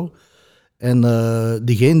organisatiebureau. En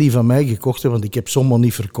diegene die van mij gekocht heeft, want ik heb zomaar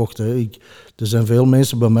niet verkocht. Hè. Er zijn veel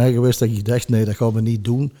mensen bij mij geweest dat ik dacht, nee, dat gaan we niet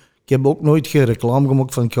doen. Ik heb ook nooit geen reclame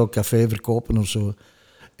gemaakt van ik ga een café verkopen of zo.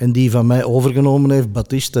 En die van mij overgenomen heeft,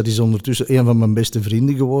 Baptiste, dat is ondertussen een van mijn beste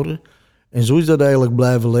vrienden geworden. En zo is dat eigenlijk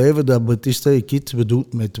blijven leven, dat Baptiste, Kit, we doen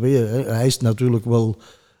het met 2. Hè. Hij is natuurlijk wel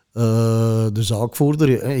de zaakvoerder.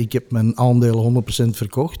 Hè. Ik heb mijn aandelen 100%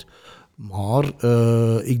 verkocht. Maar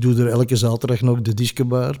ik doe er elke zaterdag nog de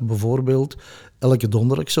discobar, bijvoorbeeld. Elke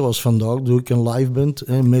donderdag, zoals vandaag, doe ik een live band.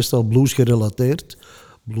 Meestal blues gerelateerd.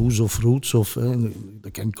 Blues of roots, of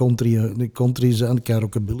dat kan country zijn, dat kan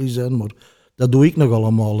rockabilly zijn, maar dat doe ik nog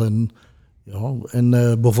allemaal. En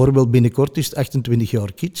bijvoorbeeld binnenkort is het 28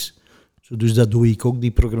 jaar Kids. Dus dat doe ik ook,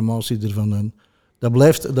 die programmatie ervan. En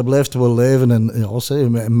dat blijft wel leven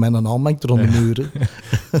en met een aanmaak er onder de muren.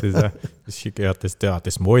 Het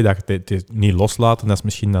is mooi dat je het niet loslaten. Dat is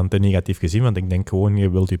misschien dan te negatief gezien, want ik denk gewoon, je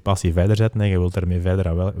wilt je passie verder zetten en je wilt ermee verder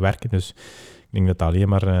aan werken. Dus ik denk dat het alleen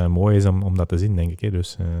maar mooi is om dat te zien, denk ik. Hè.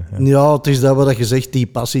 Dus, ja, het is dat wat je zegt, die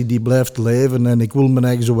passie die blijft leven en ik wil me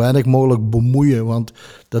eigenlijk zo weinig mogelijk bemoeien, want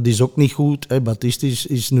dat is ook niet goed. Hè. Baptiste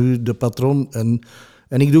is nu de patron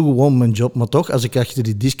en ik doe gewoon mijn job. Maar toch, als ik achter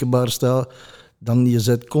die diskenbar sta, dan je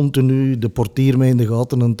zet continu de portier mee in de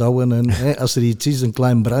gaten en touwen. En als er iets is, een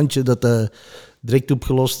klein brandje, dat direct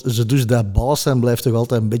opgelost. Dus dat baas zijn blijft toch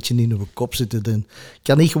altijd een beetje in uw kop zitten. En ik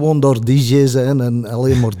kan niet gewoon door DJ zijn en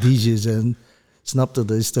alleen maar DJ zijn. Snap je?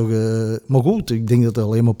 Dat is toch... maar goed, ik denk dat het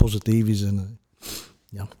alleen maar positief is.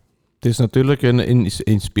 Ja. Het is natuurlijk een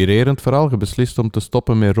inspirerend verhaal. Je beslist om te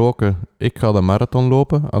stoppen met roken. Ik ga de marathon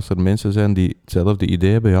lopen. Als er mensen zijn die hetzelfde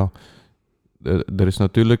idee hebben, ja... Er is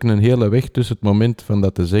natuurlijk een hele weg tussen het moment van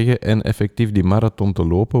dat te zeggen en effectief die marathon te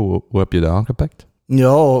lopen. Hoe heb je dat aangepakt?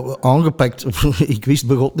 Ja, aangepakt. Ik wist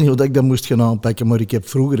begot niet hoe ik dat moest gaan aanpakken, maar ik heb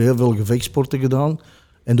vroeger heel veel gevechtsporten gedaan.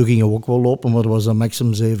 En toen gingen we ook wel lopen, maar dat was dan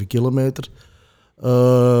maximum 7 kilometer.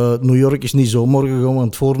 New York is niet zomaar gegaan,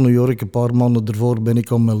 want voor New York, een paar maanden ervoor, ben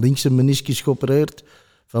ik aan mijn linkse meniscus geopereerd.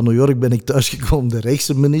 Van New York ben ik thuisgekomen, de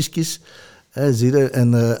rechtse meniscus. Zie je?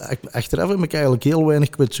 En achteraf heb ik eigenlijk heel weinig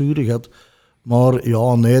kwetsuren gehad. Maar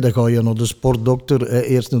ja, nee, dan ga je naar de sportdokter.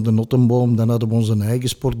 Eerst naar de Nottenboom, dan hadden we onze eigen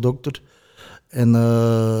sportdokter. En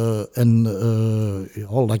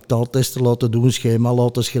lactaattesten laten doen, schema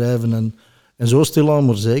laten schrijven. En zo stilaan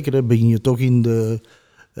maar zeker, begin je toch in de...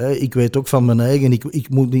 ik weet ook van mijn eigen,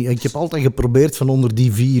 ik heb altijd geprobeerd van onder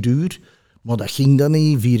die 4 uur, maar dat ging dan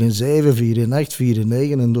niet. 4 en 7, 4 en 8, 4 en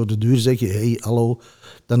 9. En door de duur zeg je, hey, hallo,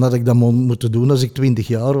 dan had ik dat moeten doen als ik 20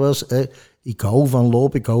 jaar was. Ik hou van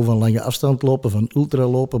lopen, ik hou van lange afstand lopen, van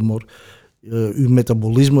ultralopen, maar uw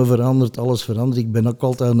metabolisme verandert, alles verandert. Ik ben ook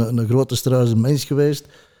altijd een grote struise mens geweest.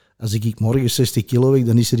 Als ik morgen 60 kilo weeg,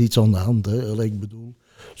 dan is er iets aan de hand. Hè. Ik bedoel.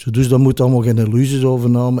 Dus daar moet allemaal geen illusies over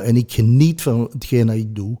nemen. En ik geniet van hetgeen dat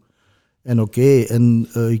ik doe. En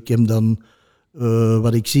ik heb dan...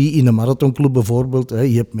 wat ik zie in een marathonclub bijvoorbeeld, je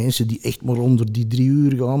hebt mensen die echt maar onder die 3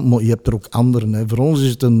 uur gaan, maar je hebt er ook anderen. Hè. Voor ons is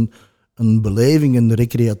het een beleving, een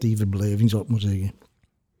recreatieve beleving, zou ik maar zeggen.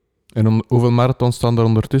 En hoeveel marathons staan er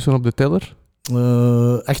ondertussen op de teller?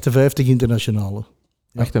 58 internationale.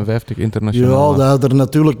 Ja. 58 internationale. Ja, dat had er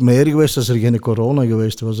natuurlijk meer geweest als er geen corona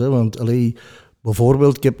geweest was. Hè. Want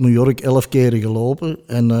bijvoorbeeld, ik heb New York 11 keer gelopen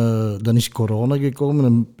en dan is corona gekomen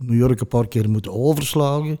en New York een paar keer moeten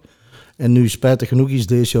overslagen. En nu, spijtig genoeg, is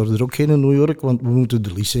deze jaar er ook geen New York, want we moeten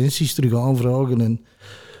de licenties terug aanvragen.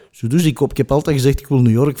 Dus ik heb altijd gezegd, ik wil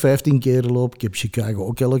New York 15 keer lopen. Ik heb Chicago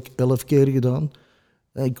ook 11 keer gedaan.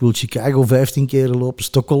 Ik wil Chicago 15 keer lopen.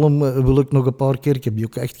 Stockholm wil ik nog een paar keer. Ik heb die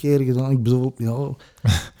ook 8 keer gedaan. Ik bedoel, ja,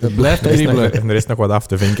 dat blijft kriebelen. En er is nog wat af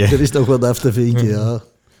te vinken. Er is nog wat af te vinken, ja.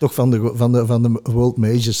 Toch van de World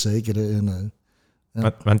Majors zeker.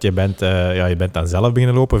 Ja. Want je bent dan zelf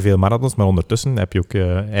beginnen lopen, veel marathons, maar ondertussen heb je ook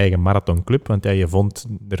je eigen marathonclub. Want je vond,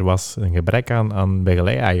 er was een gebrek aan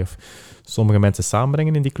begeleiding. Of sommige mensen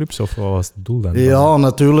samenbrengen in die clubs, of wat was het doel dan? Ja,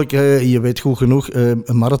 natuurlijk. Je weet goed genoeg,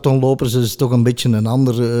 marathonlopers is toch een beetje een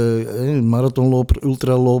ander. Marathonloper,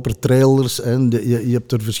 ultraloper, trailers. Je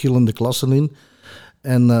hebt er verschillende klassen in.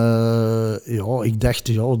 En ik dacht,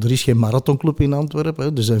 er is geen marathonclub in Antwerpen.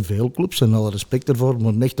 Hè. Er zijn veel clubs en alle respect ervoor,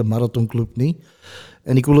 maar een echte marathonclub niet.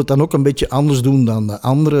 En ik wil het dan ook een beetje anders doen dan de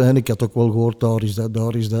anderen. En ik had ook wel gehoord, daar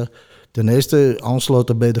is dat. Ten eerste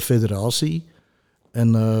aansluiten bij de federatie. En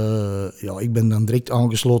ik ben dan direct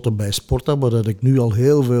aangesloten bij Sporta, waar dat ik nu al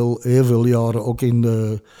heel veel jaren ook in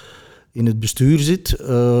het bestuur zit.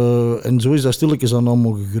 En zo is dat stilletjes aan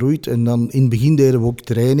allemaal gegroeid. En dan in het begin deden we ook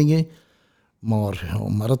trainingen. Maar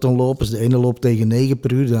marathonlopers, de ene loopt tegen 9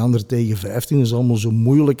 per uur, de andere tegen 15. Dat is allemaal zo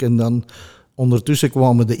moeilijk. En dan ondertussen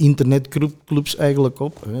kwamen de internetclubs eigenlijk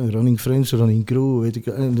op. Running Friends, Running Crew, weet ik.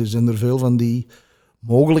 Er zijn er veel van die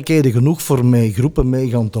mogelijkheden genoeg voor mij groepen mee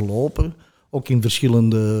gaan te lopen. Ook in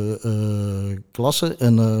verschillende klassen.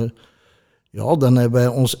 En dan hebben wij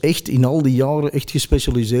ons echt in al die jaren echt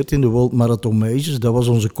gespecialiseerd in de World Marathon Majors. Dat was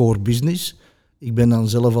onze core business. Ik ben dan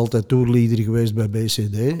zelf altijd tourleader geweest bij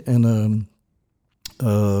BCD. En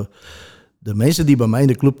de mensen die bij mij in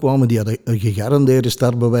de club kwamen, die hadden een gegarandeerde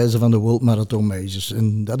startbewijzen van de World Marathon Majors.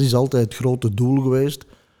 En dat is altijd het grote doel geweest.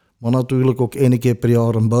 Maar natuurlijk ook 1 keer per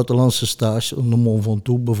jaar een buitenlandse stage, een Mont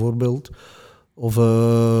Ventoux bijvoorbeeld. Of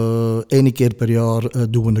 1 keer per jaar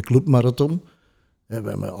doen we een clubmarathon. We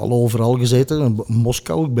hebben al overal gezeten.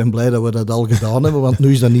 Moskou, ik ben blij dat we dat al gedaan hebben, want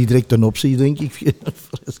nu is dat niet direct een optie, denk ik,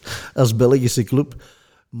 als Belgische club.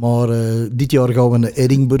 Maar dit jaar gaan we naar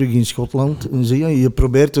Edinburgh in Schotland. En je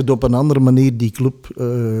probeert het op een andere manier, die club,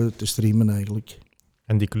 te streamen eigenlijk.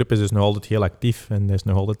 En die club is dus nog altijd heel actief en er is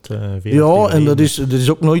nog altijd veel. Ja, en dat is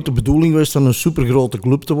ook nooit de bedoeling geweest van een supergrote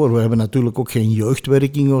club te worden. We hebben natuurlijk ook geen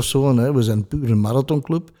jeugdwerking of zo. Hè. We zijn puur een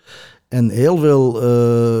marathonclub. En heel veel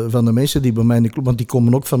van de mensen die bij mij in de club, want die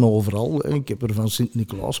komen ook van overal. Hè. Ik heb er van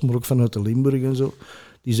Sint-Niklaas, maar ook vanuit de Limburg en zo.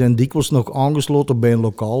 Die zijn dikwijls nog aangesloten bij een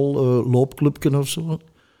lokaal loopclubje of zo.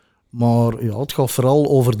 Maar ja, het gaat vooral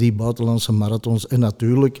over die buitenlandse marathons. En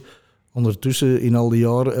natuurlijk, ondertussen in al die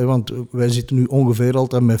jaren, hè, want wij zitten nu ongeveer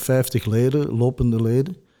altijd met 50 leden, lopende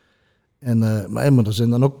leden. Maar er zijn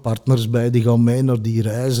dan ook partners bij die gaan mee naar die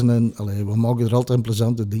reizen. En we maken er altijd een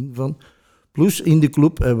plezante ding van. Plus in de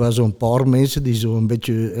club hebben we zo'n paar mensen die zo'n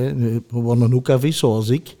beetje, we worden ook afvis zoals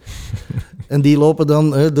ik. En die lopen dan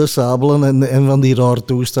de Sabelen en van die rare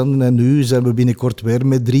toestanden. En nu zijn we binnenkort weer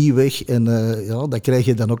met 3 weg. En dat krijg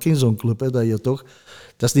je dan ook in zo'n club. Hè, dat je toch,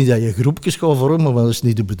 dat is niet dat je groepjes gaat vormen, want dat is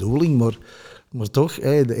niet de bedoeling. Maar toch,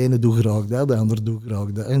 de ene doet graag dat, de ander doet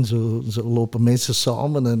graag dat. En zo lopen mensen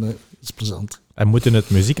samen en dat is plezant. En moeten het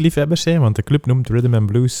muziekliefhebbers zijn? Want de club noemt Rhythm and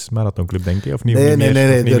Blues Marathon Club, denk je? Of niet? Nee,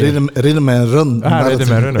 de Rhythm and Run.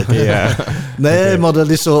 Rhythm and Run, oké, ja. Nee, Okay. Maar dat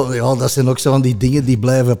is zo, ja, dat zijn ook zo van die dingen die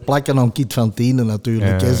blijven plakken aan Kit van Thienen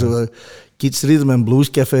natuurlijk. Ja. Hè. Zo, Kids Rhythm and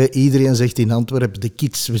Blues Café, iedereen zegt in Antwerpen, de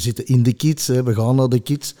kids, we zitten in de kids, hè, we gaan naar de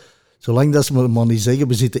kids. Zolang dat ze maar niet zeggen,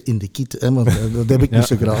 we zitten in de kit, hè, want dat heb ik niet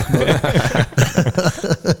zo graag.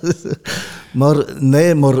 Maar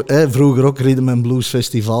vroeger ook Rhythm and Blues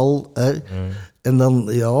Festival. Hè. Ja. En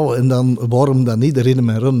dan waarom dan niet de Rhythm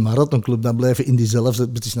and Run Marathonclub? Dan blijven in diezelfde...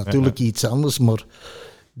 Het is natuurlijk iets anders, maar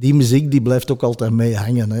die muziek die blijft ook altijd mee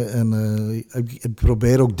hangen. Hè. En ik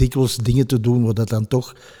probeer ook dikwijls dingen te doen waar dat dan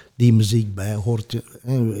toch die muziek bij hoort.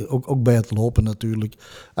 Hè. Ook bij het lopen natuurlijk.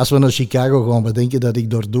 Als we naar Chicago gaan, we denken dat ik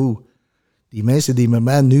daar doe. Die mensen die met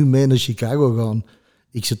mij nu mee naar Chicago gaan,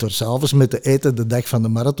 ik zit er s'avonds met te eten de dag van de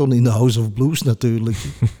marathon in de House of Blues natuurlijk.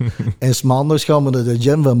 En 's maandags gaan we naar de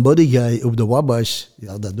jam van Buddy Guy op de Wabash.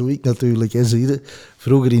 Ja, dat doe ik natuurlijk. Hè, zie je.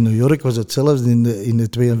 Vroeger in New York was het zelfs in de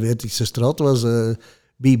 42e straat was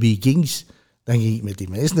B.B. King's. Dan ging ik met die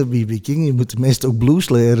mensen naar B.B. King. Je moet de mensen ook blues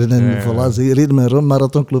leren. En voilà, zie je, Rhythm and Run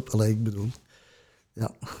Marathonclub. Allee, ik bedoel,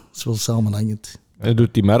 ja, het is wel samenhangend. Je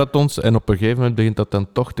doet die marathons en op een gegeven moment begint dat dan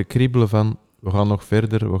toch te kriebelen van we gaan nog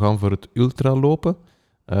verder, we gaan voor het ultralopen.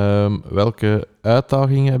 Welke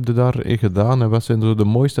uitdagingen heb je daarin gedaan en wat zijn zo de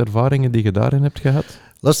mooiste ervaringen die je daarin hebt gehad?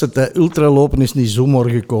 Luister, dat ultralopen is niet zomaar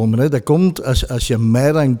gekomen. Hè. Dat komt als je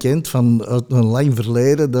mij dan kent van uit een lang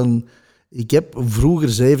verleden. Dan, ik heb vroeger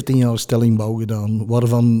 17 jaar stellingbouw gedaan,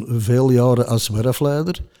 waarvan veel jaren als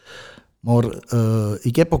werfleider. Maar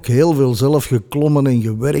ik heb ook heel veel zelf geklommen en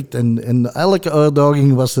gewerkt. En elke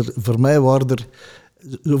uitdaging was er, voor mij waren er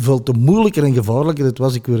veel te moeilijker en gevaarlijker. Het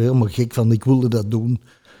was ik weer helemaal gek van, ik wilde dat doen.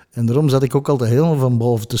 En daarom zat ik ook altijd helemaal van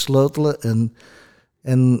boven te sleutelen.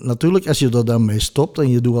 En natuurlijk, als je er dan mee stopt en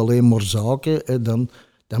je doet alleen maar zaken,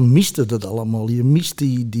 dan mist het allemaal. Je mist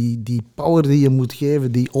die power die je moet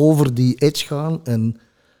geven, die over die edge gaan.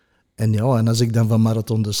 En als ik dan van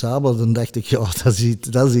Marathon de Sables, dan dacht ik, ja,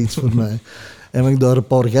 dat is iets voor mij. En ik daar een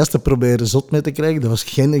paar gasten proberen zot mee te krijgen. Dat was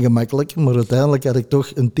geen gemakkelijk, maar uiteindelijk had ik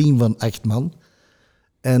toch een team van 8 man.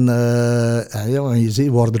 En je ziet,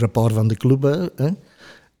 waren er een paar van de club. Hè.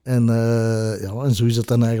 En zo is het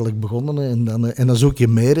dan eigenlijk begonnen. En dan zoek je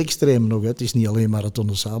meer extreem nog. Hè. Het is niet alleen Marathon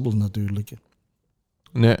de Sables natuurlijk. Hè.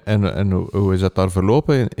 Nee, en hoe is dat daar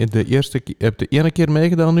verlopen? Heb je de ene keer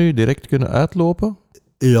meegedaan nu, direct kunnen uitlopen?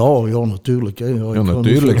 Ja, natuurlijk. Hè. Ja,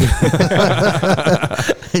 natuurlijk.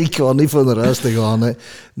 Ik ga niet van naar huis te gaan. Hè.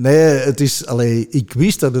 Nee, ik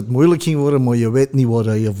wist dat het moeilijk ging worden, maar je weet niet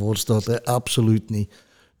waar je voor staat. Hè. Absoluut niet.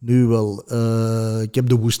 Nu wel. Ik heb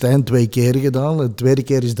de woestijn 2 keer gedaan. De tweede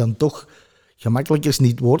keer is dan toch gemakkelijk, is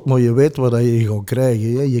niet het woord, maar je weet wat je gaat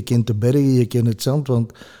krijgen. Hè. Je kent de bergen, je kent het zand.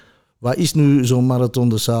 Want wat is nu zo'n Marathon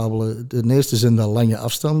de Sables? Ten eerste zijn dat lange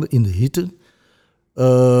afstanden in de hitte.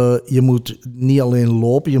 Je moet niet alleen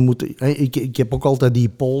lopen, ik heb ook altijd die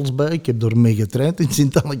pols bij. Ik heb daarmee getraind in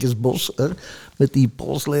Sint-Annekesbos, met die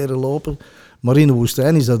pols leren lopen. Maar in de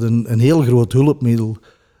woestijn is dat een heel groot hulpmiddel.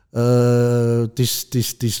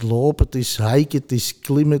 Het is lopen, het is hiken, het is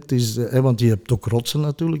klimmen, want je hebt ook rotsen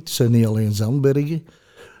natuurlijk. Het zijn niet alleen zandbergen.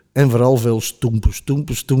 En vooral veel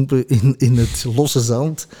stoempen in het losse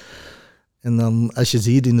zand. En dan, als je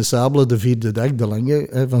ziet in de Sables, de 4e dag, de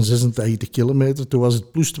lange, van 86 kilometer, toen was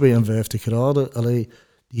het plus 52 graden. Allee,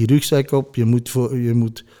 die rugzak op, je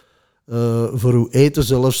moet Voor uw eten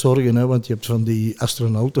zelf zorgen, hè, want je hebt van die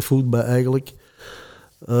astronautenfood bij eigenlijk.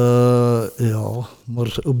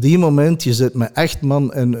 Maar op die moment, je zet met 8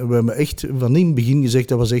 man en we hebben echt van in het begin gezegd,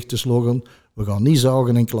 dat was echt de slogan, we gaan niet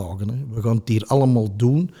zagen en klagen. Hè. We gaan het hier allemaal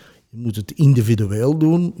doen. Je moet het individueel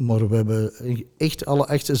doen, maar we hebben echt alle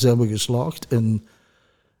 8 zijn we geslaagd. En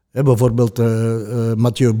bijvoorbeeld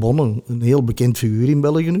Mathieu Bonne, een heel bekend figuur in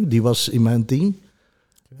België nu, die was in mijn team.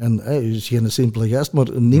 En hij is geen simpele gast,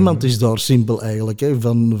 maar niemand is daar simpel eigenlijk. Hè,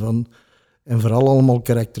 en vooral allemaal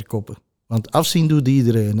karakterkoppen. Want afzien doet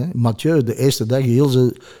iedereen. Hè. Mathieu, de eerste dag, heel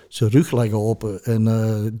zijn rug lag open.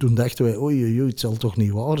 En toen dachten wij, oei, het zal toch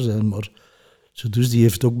niet waar zijn. Maar dus die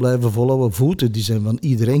heeft ook blijven volhouden. Voeten, die zijn van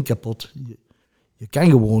iedereen kapot. Je kan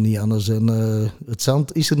gewoon niet anders. En het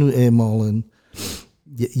zand is er nu eenmaal. En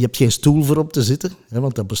je hebt geen stoel voor op te zitten, hè,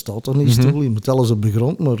 want dat bestaat toch niet, stoel. Je moet alles op de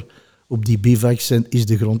grond, maar op die bivaks is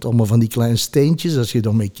de grond allemaal van die kleine steentjes. Als je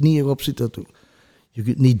dan met je knieën op zit, je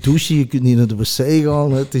kunt niet douchen, je kunt niet naar de wc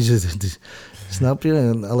gaan. Hè. Het is, snap je?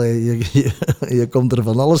 En, je komt er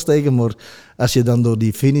van alles tegen, maar als je dan door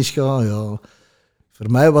die finish gaat, ja.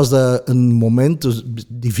 Voor mij was dat een moment, dus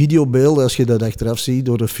die videobeelden, als je dat achteraf ziet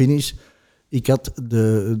door de finish.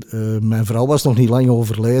 Mijn vrouw was nog niet lang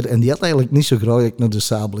overleden en die had eigenlijk niet zo graag dat ik naar de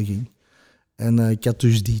Sables ging. En ik had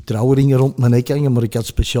dus die trouwringen rond mijn nek hangen, maar ik had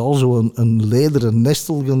speciaal zo een lederen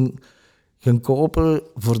nestel gaan kopen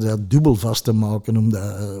voor dat dubbel vast te maken.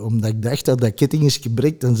 Omdat ik dacht dat ketting is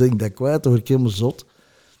gebrekt, dan zeg ik dat kwijt, dan word ik helemaal zot.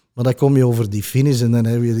 Maar dan kom je over die finish en dan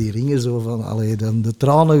heb je die ringen zo van, dan de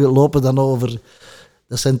tranen lopen dan over.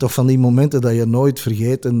 Dat zijn toch van die momenten dat je nooit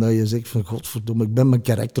vergeet en dat je zegt van godverdomme, ik ben mijn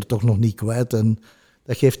karakter toch nog niet kwijt. En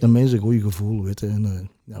dat geeft een mens een goed gevoel, weet je. En,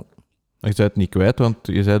 ja. Je zei het niet kwijt, want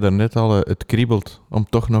je zei daarnet al, het kriebelt om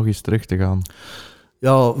toch nog eens terug te gaan.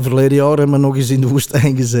 Ja, verleden jaar hebben we nog eens in de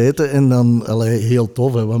woestijn gezeten en dan, heel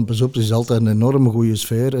tof, hè, want pas op, het is altijd een enorme goede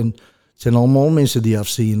sfeer en het zijn allemaal mensen die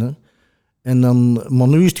afzien, hè. En dan, maar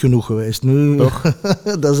nu is het genoeg geweest. Nu,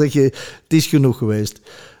 dan zeg je, het is genoeg geweest.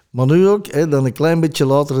 Maar nu ook, hè, dan een klein beetje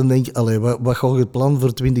later, dan denk je, wat gaat het plan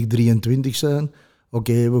voor 2023 zijn?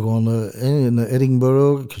 Oké, we gaan in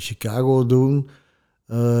Edinburgh, Chicago doen,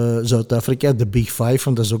 Zuid-Afrika, de Big Five,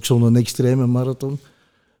 want dat is ook zo'n extreme marathon.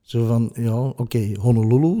 Zo van,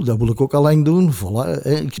 Honolulu, dat wil ik ook al lang doen. Voilà,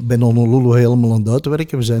 hè. Ik ben Honolulu helemaal aan het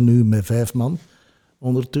uitwerken. We zijn nu met 5 man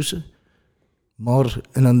ondertussen. Maar,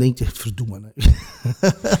 en dan denk je, verdoemen.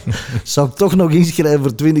 Zou ik toch nog inschrijven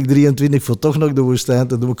voor 2023 voor toch nog de woestijn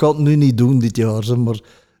te doen? Ik kan het nu niet doen dit jaar, maar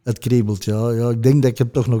het kriebelt. Ja, ik denk dat ik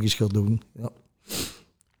het toch nog eens ga doen. Ja.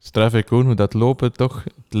 Straf Koen, hoe dat lopen toch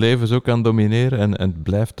het leven zo kan domineren en het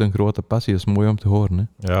blijft een grote passie. Dat is mooi om te horen.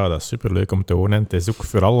 Hè? Ja, dat is superleuk om te horen. En het is ook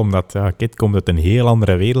vooral omdat Kit komt uit een heel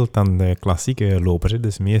andere wereld dan de klassieke lopers. Hè.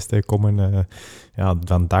 Dus de meesten komen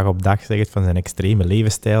van dag op dag van zijn extreme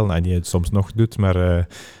levensstijl, die het soms nog doet, maar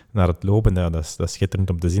naar het lopen, dat is schitterend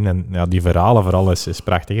om te zien. En die verhalen vooral is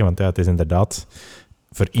prachtig, hè, want het is inderdaad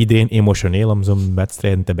voor iedereen emotioneel om zo'n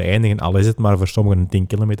wedstrijd te beëindigen. Al is het maar voor sommigen een 10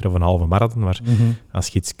 kilometer of een halve marathon. Maar als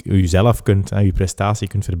je jezelf kunt, je prestatie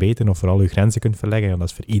kunt verbeteren of vooral je grenzen kunt verleggen, dat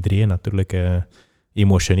is voor iedereen natuurlijk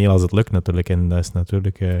emotioneel als het lukt natuurlijk. En dat is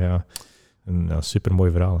natuurlijk een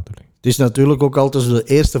supermooi verhaal natuurlijk. Het is natuurlijk ook altijd de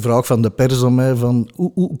eerste vraag van de pers aan mij van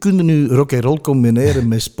hoe kun je nu rock and roll combineren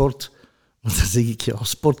met sport? Want dan zeg ik,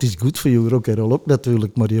 sport is goed voor je, rock and roll ook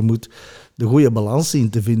natuurlijk, maar je moet de goede balans zien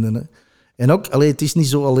te vinden, hè. En ook, het is niet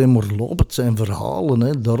zo alleen maar lopen, het zijn verhalen.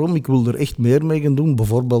 Hè. Daarom, ik wil er echt meer mee gaan doen.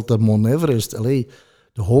 Bijvoorbeeld de Mount Everest.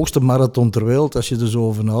 De hoogste marathon ter wereld, als je er zo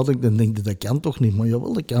over nadenkt, dan denk je, dat kan toch niet? Maar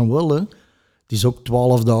jawel, dat kan wel. Hè. Het is ook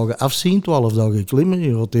 12 dagen afzien, 12 dagen klimmen.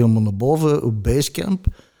 Je gaat helemaal naar boven op basecamp.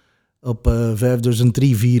 Op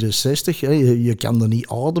 5364. Je kan er niet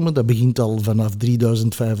ademen. Dat begint al vanaf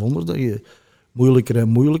 3500, dat je moeilijker en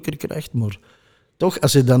moeilijker krijgt. Maar toch,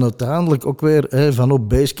 als je dan uiteindelijk ook weer van op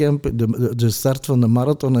basecamp, de start van de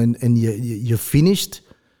marathon en je finisht,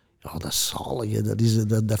 ja, dat is zalig. Hè.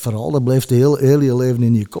 Dat verhaal dat blijft heel je leven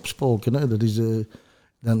in je kop spoken. Hè. Dat is,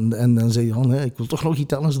 dan zeg je, nee, ik wil toch nog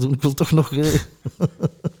iets anders doen. Ik wil toch nog...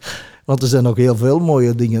 Want er zijn nog heel veel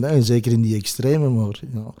mooie dingen, hè, zeker in die extreme. Maar,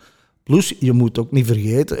 ja. Plus, je moet ook niet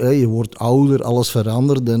vergeten, hè, je wordt ouder, alles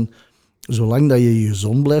verandert. En zolang dat je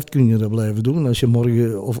gezond blijft, kun je dat blijven doen. Als je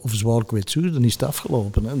morgen of zwaar kwetsuur, dan is het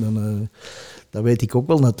afgelopen. Hè. Dat weet ik ook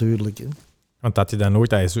wel natuurlijk. Hè. Want had je dan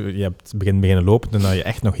nooit, je hebt beginnen lopen toen je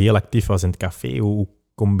echt nog heel actief was in het café. Hoe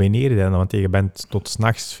combineer je dat? Want je bent tot 's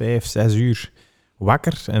nachts 5, 6 uur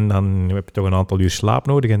wakker en dan heb je toch een aantal uur slaap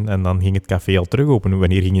nodig en dan ging het café al terug open.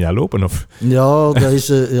 Wanneer ging je dat lopen? Of? Ja, dat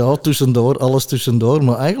is tussendoor, alles tussendoor.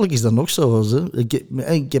 Maar eigenlijk is dat nog zo. Hè.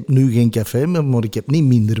 Ik heb nu geen café meer, maar ik heb niet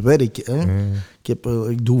minder werk. Hè.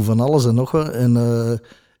 Ik doe van alles en nog wat.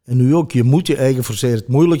 En nu ook, je moet je eigen forceren. Het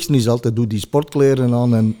moeilijkste is altijd, doe die sportkleren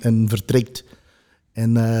aan en vertrekt.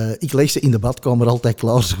 En ik leg ze in de badkamer altijd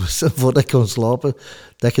klaar, voordat ik kan slapen,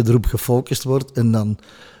 dat je erop gefocust wordt. En dan,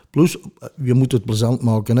 plus, je moet het plezant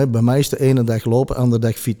maken. Hè. Bij mij is de ene dag lopen, andere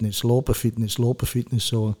dag fitness. Lopen, fitness,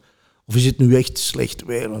 zo. Of is het nu echt slecht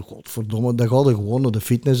weer? Godverdomme, dan ga je gewoon naar de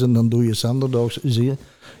fitness en dan doe je Sanderdags. Zie je?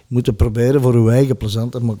 Je moet het proberen voor je eigen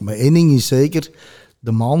plezant te maken. Maar één ding is zeker,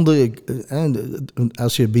 de maanden,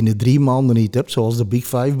 als je binnen 3 maanden niet hebt, zoals de Big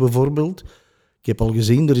Five bijvoorbeeld. Ik heb al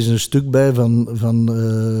gezien, er is een stuk bij van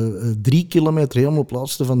 3 kilometer helemaal op het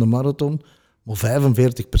laatste van de marathon, maar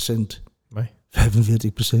 45%. Nee.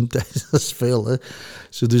 45%, dat is veel. Hè?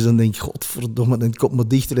 Zo, dus dan denk ik, godverdomme, dan komt maar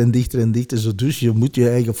dichter en dichter en dichter. Zo, dus je moet je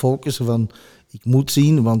eigen focussen van, ik moet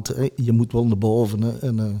zien, want je moet wel naar boven. Hè?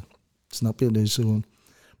 En, snap je? Dus,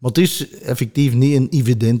 maar het is effectief niet een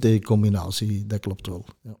evidente combinatie, dat klopt wel.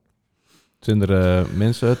 Ja. Zijn er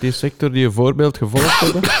mensen uit die sector die een voorbeeld gevolgd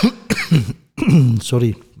hebben?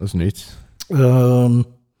 Sorry. Dat is niets.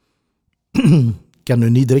 Ik kan nu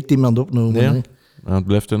niet direct iemand opnoemen. Nee. Hè? Nou, het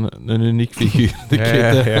blijft een uniek figuur.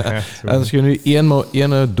 Ja. Als je nu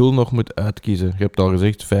één doel nog moet uitkiezen. Je hebt al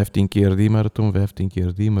gezegd, 15 keer die marathon, 15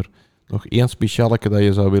 keer die, maar nog één specialeke dat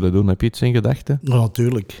je zou willen doen. Heb je iets in gedachten? Ja,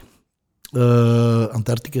 natuurlijk.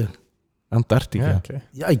 Antarctica. Antarctica. Ja, okay.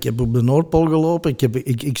 Ja, ik heb op de Noordpool gelopen.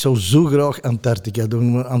 Ik zou zo graag Antarctica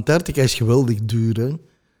doen. Maar Antarctica is geweldig duur. Hè?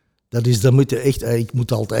 Dat moet je echt... Ik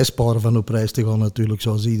moet altijd sparen van op reis te gaan natuurlijk,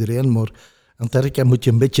 zoals iedereen. Maar Antarctica moet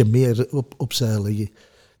je een beetje meer opzij leggen.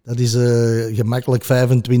 Dat is gemakkelijk €25.000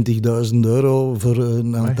 voor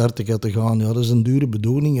naar Antarctica te gaan. Ja, dat is een dure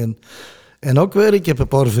bedoeling. En ook weer, ik heb een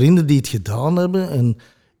paar vrienden die het gedaan hebben.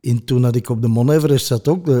 En toen dat ik op de Mount Everest zat,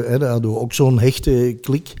 daar hadden we ook zo'n hechte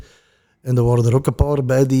klik. En er waren er ook een paar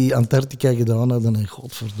bij die Antarctica gedaan hadden. En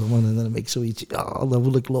godverdomme, en dan heb ik zoiets... Ja, dan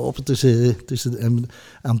wil ik lopen tussen en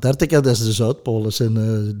Antarctica, dat is de Zuidpool. Dat zijn,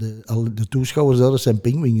 de toeschouwers daar, dat zijn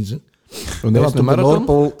pinguïns. Hè. En dat is de marathon?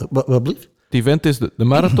 Noordpool, wat blieft? Het event is de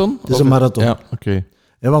marathon? Het is een marathon. Ja, oké.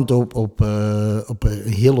 Ja, want op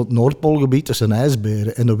heel het Noordpoolgebied, dat zijn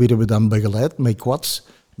ijsberen. En dan werden we dan begeleid met quads,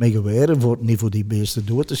 met geweren, niet voor die beesten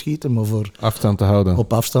dood te schieten, maar voor... Afstand te houden.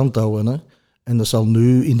 Op afstand te houden, hè. En dat zal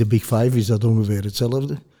nu, in de Big Five is dat ongeveer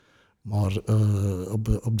hetzelfde. Maar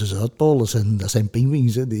op de Zuidpool, dat zijn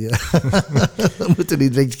pinguïns, hè. Daar moeten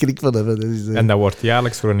niet direct schrik van hebben. Dat is, En dat wordt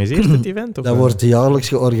jaarlijks georganiseerd, het event? Of dat wordt jaarlijks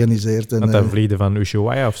georganiseerd. Want dan vliegen van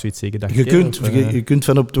Ushuaia of zoiets zeker? Je kunt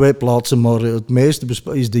van op 2 plaatsen, maar het meeste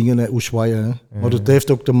is dingen in Ushuaia. Hè. Ja. Maar het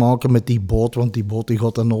heeft ook te maken met die boot, want die boot die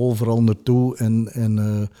gaat dan overal naartoe.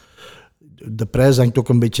 En de prijs hangt ook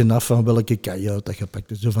een beetje af van welke kajuit dat je pakt.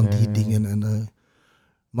 Dus van die dingen.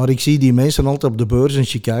 Maar ik zie die mensen altijd op de beurs in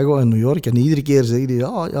Chicago en New York en iedere keer zeggen die,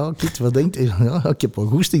 ja, Kit, wat denkt je? Ja, ik heb wel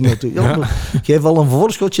goesting natuurlijk. Ja, geef al een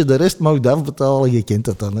voorschotje, de rest mag je afbetalen, je kent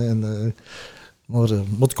het dan. Hè. Maar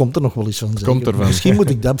het komt er nog wel eens van. Komt ervan. Misschien moet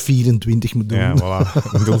ik dat op 24 doen. Ja,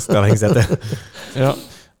 voilà. Een doelstelling zetten. Ja,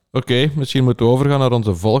 oké. Misschien moeten we overgaan naar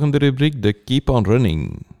onze volgende rubriek, de Keep on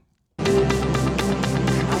Running.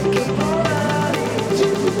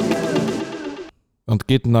 Want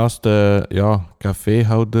Kit, naast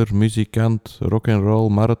caféhouder, muzikant, rock'n'roll,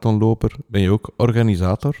 marathonloper, ben je ook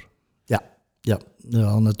organisator?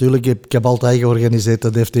 Ja, natuurlijk. Ik heb altijd georganiseerd.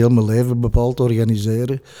 Dat heeft heel mijn leven bepaald,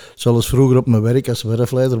 organiseren. Zoals vroeger op mijn werk als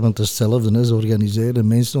werfleider, want het is hetzelfde, hè, organiseren,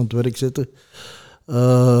 mensen aan het werk zetten.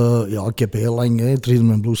 Ik heb heel lang het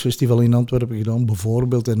Rhythm and Blues Festival in Antwerpen gedaan,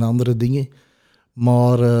 bijvoorbeeld, en andere dingen.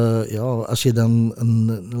 Maar als je dan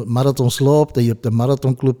een marathon loopt en je hebt een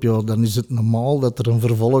marathonclub, dan is het normaal dat er een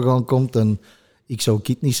vervolg aan komt. En ik zou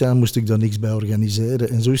Kit niet zijn, moest ik daar niks bij organiseren.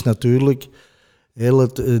 En zo is natuurlijk heel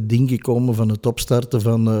het ding gekomen van het opstarten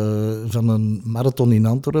van een marathon in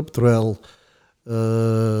Antwerpen. Terwijl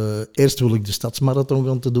eerst wil ik de stadsmarathon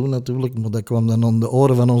gaan te doen natuurlijk, maar dat kwam dan aan de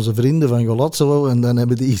oren van onze vrienden van Golazzo. En dan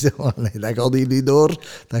hebben die gezegd, nee, dat gaat hier niet door,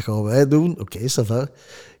 dat gaan wij doen. Oké, ça va.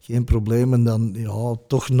 Geen probleem. En dan,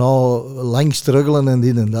 toch na lang struggelen en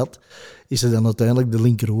dit en dat, is er dan uiteindelijk de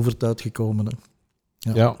Linker Oevert uitgekomen.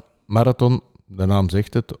 Hè. Ja, marathon, de naam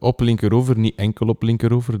zegt het, op Linker Oever, niet enkel op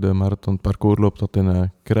Linker Oever. De marathonparcours loopt dat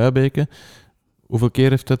in Kruibeke. Hoeveel keer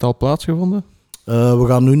heeft het al plaatsgevonden? We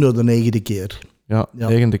gaan nu naar de 9e keer. Ja,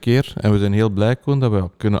 9e keer. En we zijn heel blij, Koen, dat we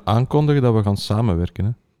kunnen aankondigen dat we gaan samenwerken.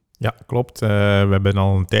 Hè? Ja, klopt. We hebben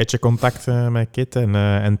al een tijdje contact met Kit en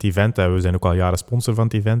het event. We zijn ook al jaren sponsor van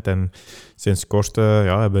het event. En sinds kort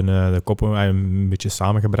hebben we de koppen een beetje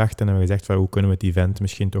samengebracht en hebben gezegd van hoe kunnen we het event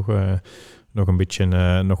misschien toch nog een beetje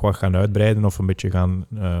nog wat gaan uitbreiden of een beetje gaan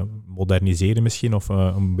moderniseren misschien of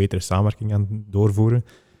een betere samenwerking gaan doorvoeren.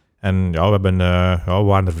 En ja, we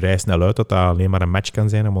waren er vrij snel uit dat dat alleen maar een match kan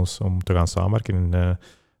zijn om te gaan samenwerken. En,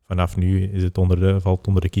 vanaf nu is het valt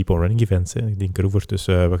onder de Keep on Running events, Linker Oevert. Dus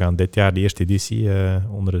we gaan dit jaar de eerste editie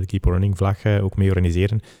onder de Keep on Running vlag ook mee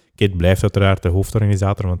organiseren. Kit blijft uiteraard de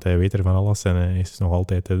hoofdorganisator, want hij weet er van alles en is nog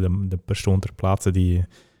altijd de persoon ter plaatse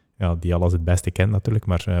die alles het beste kent natuurlijk,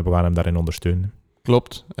 maar we gaan hem daarin ondersteunen.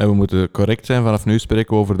 Klopt. En we moeten correct zijn. Vanaf nu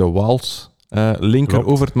spreken we over de WALLS Linker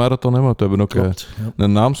Oevert Marathon. Want we hebben ook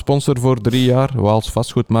een naamsponsor voor 3 jaar. WALLS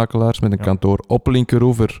vastgoedmakelaars met een kantoor op Linker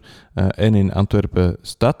Oever en in Antwerpse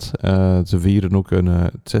stad. Ze vieren ook een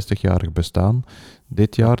 60-jarig bestaan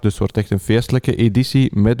dit jaar. Dus het wordt echt een feestelijke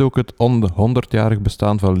editie met ook het 100-jarig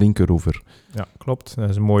bestaan van Linker Oever. Ja, klopt. Dat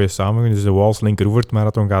is een mooie samenhang. Dus de WALLS Linker Oevert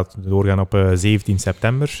Marathon gaat doorgaan op 17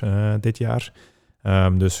 september dit jaar.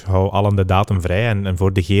 Dus hou allen de datum vrij. En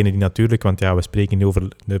voor degene die natuurlijk, want ja, we spreken nu over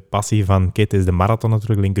de passie van Kit is de marathon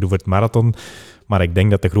natuurlijk, Linker Oevert Marathon. Maar ik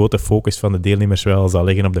denk dat de grote focus van de deelnemers wel zal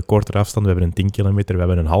liggen op de kortere afstand. We hebben een 10 kilometer, we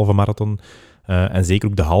hebben een halve marathon. En zeker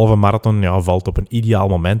ook de halve marathon valt op een ideaal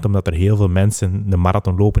moment, omdat er heel veel mensen de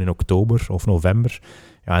marathon lopen in oktober of november.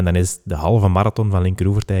 Ja, en dan is de halve marathon van Linker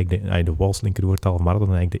Oevert eigenlijk de WALLS Linker Oevert halve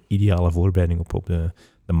marathon eigenlijk de ideale voorbereiding op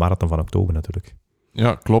de marathon van oktober natuurlijk.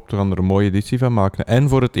 Ja, klopt. We gaan er een mooie editie van maken. En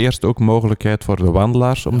voor het eerst ook mogelijkheid voor de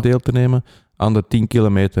wandelaars om deel te nemen aan de 10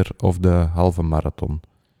 kilometer of de halve marathon.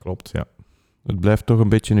 Klopt, ja. Het blijft toch een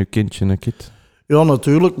beetje uw kindje, hè, Kit? Ja,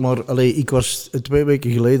 natuurlijk. Maar ik was 2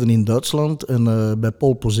 weken geleden in Duitsland en bij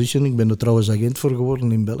Pole Position. Ik ben er trouwens agent voor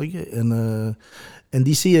geworden in België. En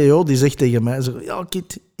die CEO die zegt tegen mij, ja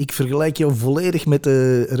Kit, ik vergelijk jou volledig met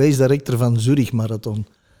de race director van Zurich Marathon.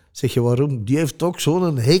 Zeg je waarom? Die heeft ook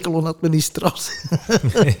zo'n hekel aan administratie.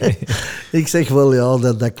 Ik zeg wel,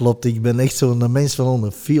 ja, dat klopt. Ik ben echt zo'n mens van on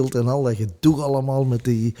the field en al dat gedoe allemaal met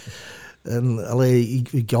die... En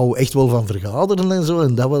ik hou echt wel van vergaderen en zo.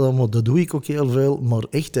 En dat doe ik ook heel veel. Maar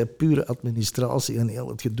echt pure administratie en heel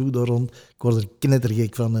het gedoe daar rond. Ik word er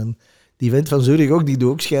knettergek van. En die vent van Zurich ook, die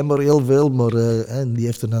doet ook schijnbaar heel veel. Maar die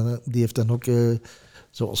heeft dan ook...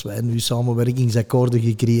 zoals wij nu samenwerkingsakkoorden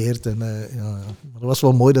gecreëerd. En, maar dat was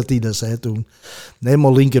wel mooi dat hij dat zei toen. Nee,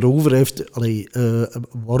 maar Linker Oever heeft...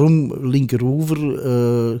 waarom Linker Oever?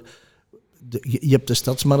 Je hebt de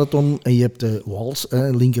Stadsmarathon en je hebt de WALLS,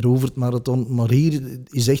 Linker Oevert Marathon. Maar hier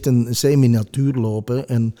is echt een semi-natuurloop.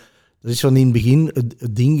 En dat is van in het begin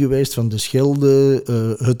het ding geweest van de Schelde,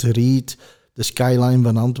 het Riet, de skyline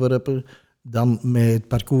van Antwerpen. Dan met het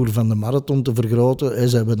parcours van de marathon te vergroten.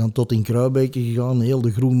 Ze hebben dan tot in Kruibeke gegaan. Heel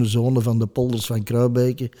de groene zone van de polders van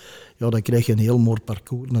Kruibeke. Ja, dan krijg je een heel mooi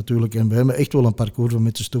parcours natuurlijk. En we hebben echt wel een parcours van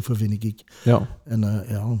met de stoffen, vind ik. Ja. En,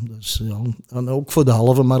 en ook voor de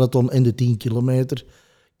halve marathon en de 10 kilometer.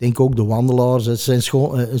 Ik denk ook de wandelaars.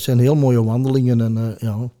 Het zijn heel mooie wandelingen. En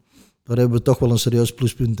daar hebben we toch wel een serieus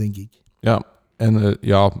pluspunt, denk ik. Ja. En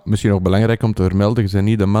misschien nog belangrijk om te vermelden, je bent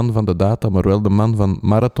niet de man van de data, maar wel de man van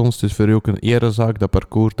marathons. Het is voor u ook een erezaak, dat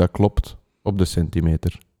parcours, dat klopt op de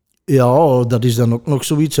centimeter. Ja, dat is dan ook nog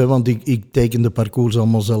zoiets, hè, want ik teken de parcours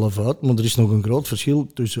allemaal zelf uit, maar er is nog een groot verschil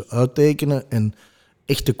tussen uittekenen en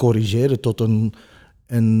echt te corrigeren tot een...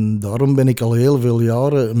 En daarom ben ik al heel veel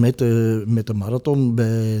jaren met de marathon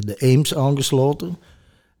bij de Ames aangesloten.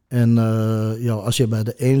 En als je bij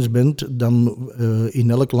de Ames bent, dan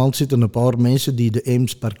in elk land zitten een paar mensen die de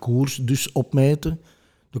Ames parcours dus opmeten.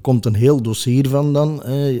 Er komt een heel dossier van dan.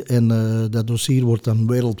 En dat dossier wordt dan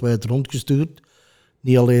wereldwijd rondgestuurd.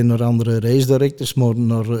 Niet alleen naar andere race directors, maar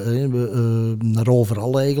naar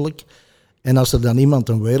overal eigenlijk. En als er dan iemand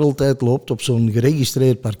een wereldtijd loopt op zo'n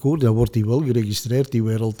geregistreerd parcours, dan wordt die wel geregistreerd, die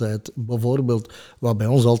wereldtijd. Bijvoorbeeld, wat bij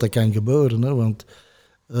ons altijd kan gebeuren, hè, want...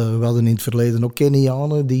 we hadden in het verleden ook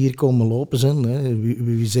Kenianen die hier komen lopen zijn. Hè.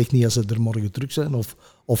 Wie zegt niet als ze er morgen terug zijn?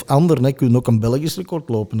 Of anderen kunnen ook een Belgisch record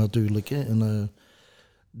lopen natuurlijk. Hè. En,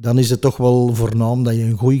 dan is het toch wel voornaam dat je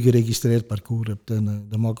een goed geregistreerd parcours hebt. En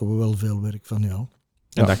daar maken we wel veel werk van, ja.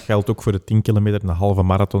 En dat geldt ook voor de 10 kilometer, een halve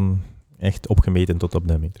marathon, echt opgemeten tot op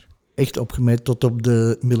de meter? Echt opgemeten tot op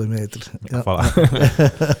de millimeter. Ja. Voilà.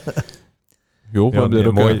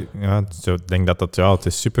 Mooi. Ja, ik denk dat het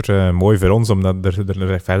is super mooi voor ons om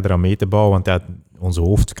er verder aan mee te bouwen. Want onze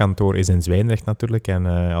hoofdkantoor is in Zwijndrecht natuurlijk.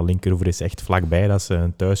 En Linker Oever is echt vlakbij. Dat is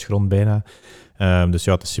een thuisgrond bijna. Dus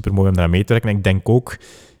het is super mooi om daar aan mee te werken. En ik denk ook,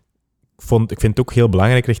 ik vind het ook heel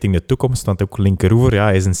belangrijk richting de toekomst, want ook Linker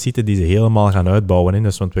Oever is een site die ze helemaal gaan uitbouwen. Hè.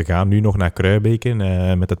 Dus, want we gaan nu nog naar Kruibeke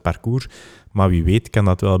met het parcours. Maar wie weet kan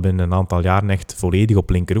dat wel binnen een aantal jaren echt volledig op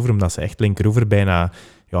Linker Oever, omdat ze echt Linker Oever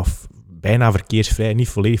bijna verkeersvrij, niet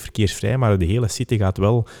volledig verkeersvrij, maar de hele site gaat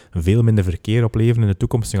wel veel minder verkeer opleveren in de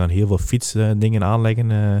toekomst. Ze gaan heel veel fietsdingen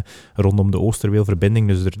aanleggen rondom de Oosterweelverbinding.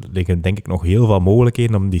 Dus er liggen denk ik nog heel veel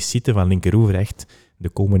mogelijkheden om die site van Linker Oever echt de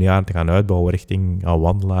komende jaren te gaan uitbouwen richting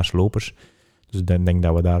wandelaars, lopers. Dus ik denk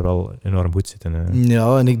dat we daar wel enorm goed zitten.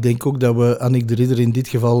 Ja, en ik denk ook dat we Annick de Ridder in dit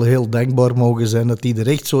geval heel dankbaar mogen zijn dat hij er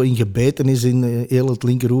echt zo in gebeten is in heel het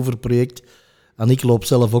Linker Oever-project. Annick loopt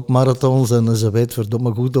zelf ook marathons en ze weet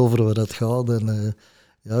verdomme goed over waar dat gaat. En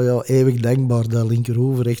eeuwig dankbaar dat Linker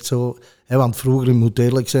Oever echt zo... want vroeger, je moet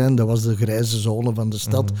eerlijk zijn, dat was de grijze zone van de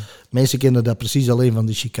stad. Mensen kennen dat precies alleen van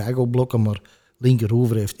de Chicago-blokken, maar Linker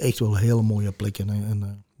Oever heeft echt wel hele mooie plekken.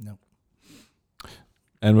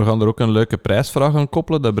 En we gaan er ook een leuke prijsvraag aan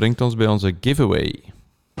koppelen. Dat brengt ons bij onze giveaway.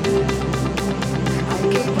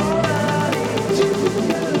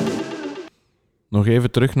 Nog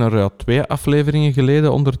even terug naar 2 afleveringen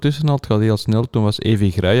geleden ondertussen al. Het gaat heel snel. Toen was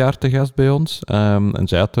Evie Gruijaert te gast bij ons. En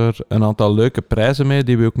zij had er een aantal leuke prijzen mee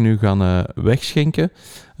die we ook nu gaan wegschenken.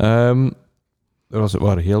 Er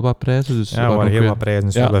waren heel wat prijzen. Dus er waren heel wat prijzen,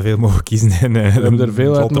 dus we hebben veel mogen kiezen. We hebben er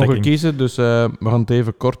veel uit mogen kiezen, dus we gaan het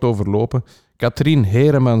even kort overlopen. Katrien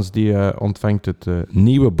Heremans die ontvangt het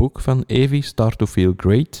nieuwe boek van Evie, Start to Feel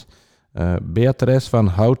Great. Beatrice van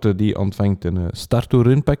Houten die ontvangt een Start to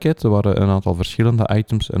Run pakket. Er waren een aantal verschillende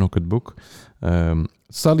items en ook het boek.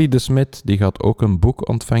 Sally de Smet die gaat ook een boek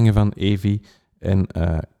ontvangen van Evie. En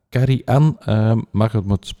Carrie-Anne mag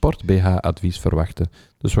het sport-BH-advies verwachten.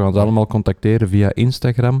 Dus we gaan ze allemaal contacteren via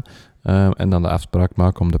Instagram en dan de afspraak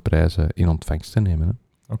maken om de prijzen in ontvangst te nemen.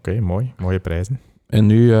 Oké, mooi. Mooie prijzen. En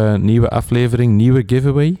nu nieuwe aflevering, nieuwe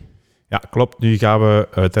giveaway. Ja, klopt. Nu gaan we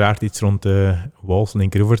uiteraard iets rond de WALLS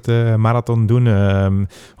Linker Oevert Marathon doen.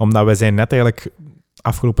 Omdat we zijn net eigenlijk...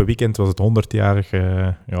 Afgelopen weekend was het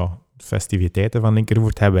 100-jarige festiviteiten van Linker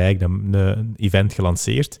Oevert. Hebben we eigenlijk de event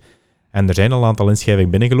gelanceerd. En er zijn al een aantal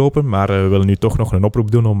inschrijvingen binnengelopen, maar we willen nu toch nog een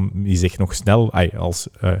oproep doen om wie zich nog snel als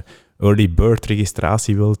early bird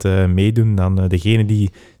registratie wilt meedoen, dan degene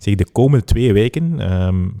die zich de komende 2 weken,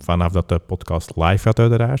 vanaf dat de podcast live gaat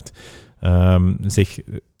uiteraard, zich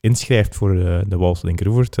inschrijft voor de WALLS Linker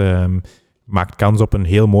Oevert, maakt kans op een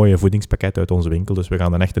heel mooi voedingspakket uit onze winkel. Dus we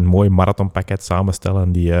gaan dan echt een mooi marathonpakket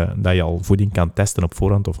samenstellen dat je al voeding kan testen op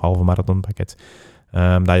voorhand, of halve marathonpakket.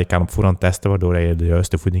 Dat je kan op voorhand testen, waardoor je de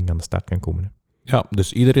juiste voeding aan de start kan komen. Ja,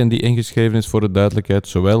 dus iedereen die ingeschreven is, voor de duidelijkheid,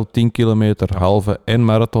 zowel 10 kilometer, halve en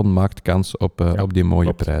marathon, maakt kans op die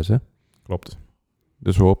mooie prijs. Hè? Klopt.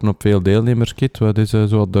 Dus we hopen op veel deelnemers, Kit. Wat is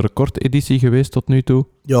zo de recordeditie geweest tot nu toe?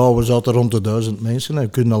 Ja, we zaten rond de 1000 mensen. We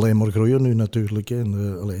kunnen alleen maar groeien nu natuurlijk. Hè.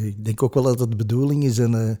 Ik denk ook wel dat het de bedoeling is.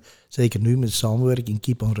 En zeker nu met samenwerking,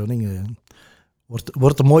 keep on running.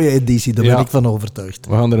 Wordt een mooie editie, daar ben ik van overtuigd.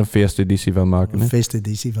 We gaan er een feesteditie van maken. Een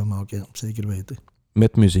feesteditie van maken, ja, zeker weten.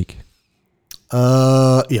 Met muziek?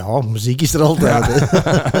 Muziek is er altijd.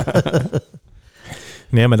 Hè.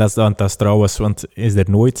 Nee, maar dat is trouwens, want is er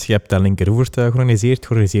nooit... Je hebt dat Linker Oevert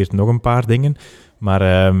georganiseerd nog een paar dingen,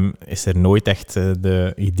 maar is er nooit echt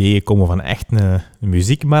de ideeën gekomen van echt een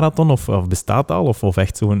muziekmarathon, of bestaat dat al? Of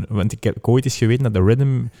echt zo'n... Want ik heb ooit eens geweten dat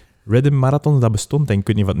de Rhythm Marathon dat bestond, en ik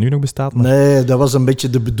weet niet of het nu nog bestaat. Maar... Nee, dat was een beetje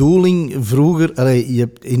de bedoeling vroeger.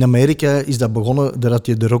 In Amerika is dat begonnen, daar had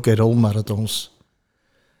je de rock-and-roll marathons.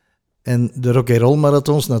 En de rock-and-roll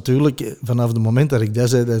marathons natuurlijk, vanaf het moment dat ik dat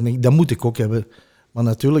zei, dat moet ik ook hebben. Maar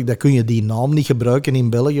natuurlijk, dat kun je die naam niet gebruiken in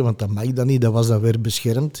België, want dat mag dat niet, dat was dan weer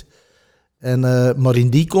beschermd. Maar in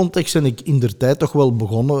die context ben ik indertijd toch wel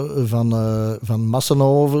begonnen van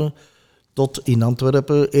Massenhoven tot in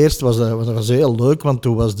Antwerpen. Eerst was dat heel leuk, want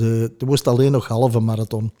toen was het alleen nog halve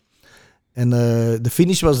marathon. En de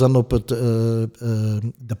finish was dan op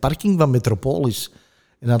de parking van Metropolis.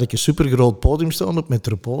 En dan had ik een supergroot podium staan op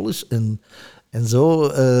Metropolis. En zo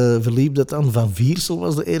verliep dat dan. Van Viersel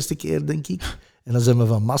was de eerste keer, denk ik. En dan zijn we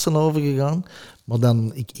van Massenhoven gegaan. Maar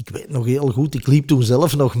dan, ik weet nog heel goed, ik liep toen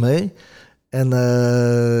zelf nog mee. En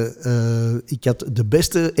ik had de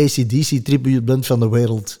beste AC/DC tribute band van de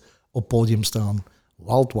wereld op podium staan.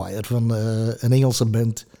 Wildwire, van een Engelse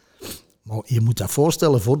band. Maar je moet dat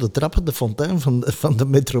voorstellen, voor de trappen, de fontein van de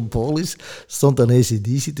Metropolis, stond een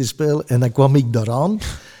AC/DC te spelen. En dan kwam ik daaraan.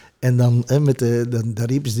 En dan daar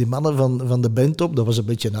riepen ze die mannen van de band op. Dat was een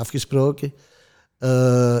beetje afgesproken.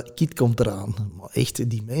 Kit komt eraan. Maar echt,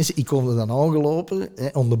 die mensen, ik kom er dan aangelopen,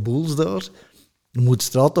 on the bulls daar. Je moet de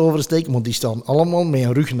straat oversteken, want die staan allemaal met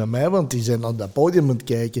een rug naar mij, want die zijn aan dat podium aan het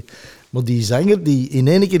kijken. Maar die zanger, in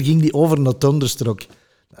één keer ging die over naar Thunderstruck.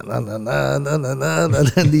 En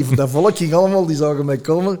dat volk ging allemaal, die zagen mij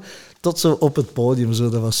komen, tot zo op het podium. Zo.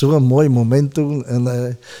 Dat was zo'n mooi moment toen.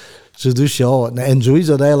 En zo is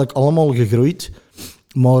dat eigenlijk allemaal gegroeid.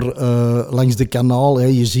 Maar langs de kanaal,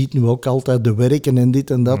 je ziet nu ook altijd de werken en dit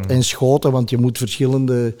en dat. En schoten, want je moet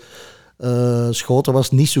verschillende... schoten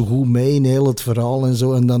was niet zo goed mee in heel het verhaal en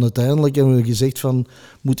zo. En dan uiteindelijk hebben we gezegd van...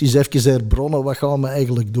 moet eens even herbronnen, wat gaan we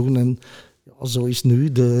eigenlijk doen? En ja, zo is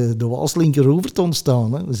nu de WALLS Linker Oevert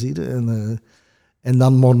ontstaan. Hè, zie je? En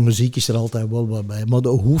dan, maar muziek is er altijd wel wat bij. Maar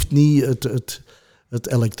dat hoeft niet het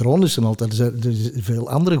elektronische altijd. Er is veel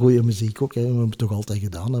andere goede muziek ook. Hè. We hebben het toch altijd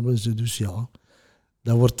gedaan hebben. Dus ja,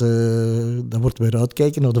 dat wordt weer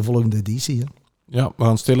uitkijken naar de volgende editie. Hè. Ja, we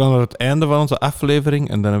gaan stellen naar het einde van onze aflevering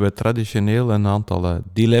en dan hebben we traditioneel een aantal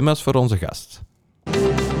dilemma's voor onze gast.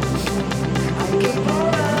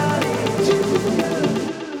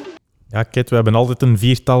 Ja, Kit, we hebben altijd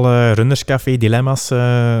een 4-tal runnerscafé-dilemma's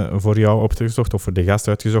voor jou opgezocht, of voor de gast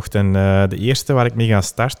uitgezocht. En de eerste waar ik mee ga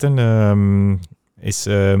starten is...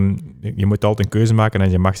 je moet altijd een keuze maken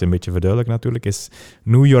en je mag ze een beetje verduidelijken natuurlijk. Is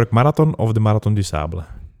New York Marathon of de Marathon du Sable?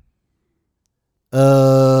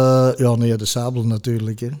 De Sables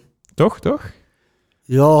natuurlijk. Hè. Toch?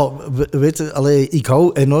 Ja, weet je, ik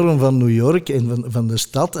hou enorm van New York en van de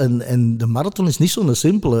stad. En de marathon is niet zo'n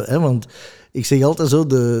simpele. Hè, want ik zeg altijd zo,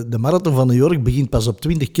 de marathon van New York begint pas op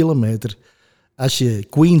 20 kilometer. Als je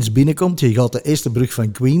Queens binnenkomt, je gaat de eerste brug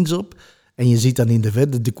van Queens op. En je ziet dan in de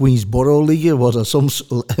verte de Queensboro liggen, waar dat soms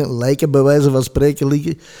lijken bij wijze van spreken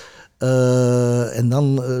liggen. En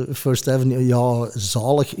dan First Avenue, ja,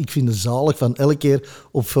 zalig. Ik vind het zalig van elke keer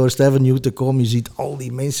op First Avenue te komen. Je ziet al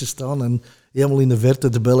die mensen staan en helemaal in de verte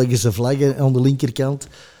de Belgische vlaggen aan de linkerkant.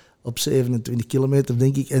 Op 27 kilometer,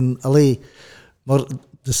 denk ik. Maar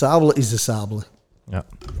de Sables is de Sables. Ja.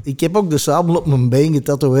 Ik heb ook de Sables op mijn been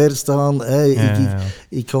getatoeëerd staan.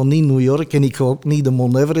 Ik ga niet New York en ik ga ook niet de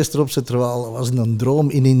Mount Everest erop zetten. Terwijl dat was een droom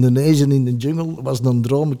in Indonesië, in de jungle. Dat was een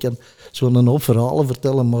droom. Ik kan zo'n hoop verhalen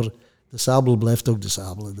vertellen, maar de Sables blijft ook de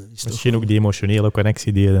Sables. Misschien ook die emotionele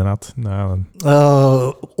connectie die je dan had.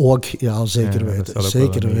 Ook, ja, zeker weten.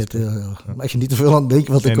 Zeker weten. Ja. Mag je niet te veel aan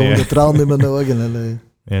denken, want er komen de tranen in mijn ogen.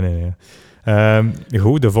 Nee.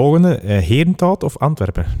 Goed, de volgende. Herenthout of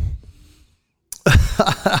Antwerpen?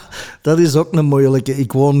 Dat is ook een moeilijke.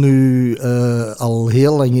 Ik woon nu al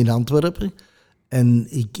heel lang in Antwerpen. En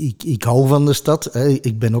ik hou van de stad. Hè.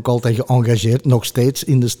 Ik ben ook altijd geëngageerd, nog steeds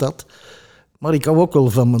in de stad. Maar ik hou ook wel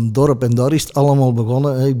van mijn dorp. En daar is het allemaal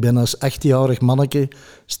begonnen. Hè. Ik ben als 8-jarig manneke,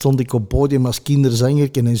 stond ik op podium als kinderzanger.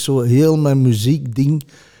 En zo heel mijn muziekding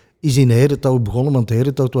is in Herenthout begonnen. Want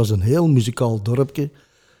Herenthout was een heel muzikaal dorpje.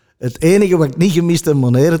 Het enige wat ik niet gemist heb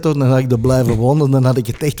van Herenthout, dan had ik er blijven wonen. Dan had ik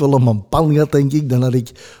het echt wel op mijn pan gehad, denk ik. Dan had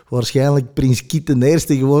ik waarschijnlijk Prins Kit de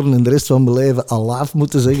eerste geworden en de rest van mijn leven alaaf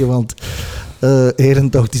moeten zeggen. Want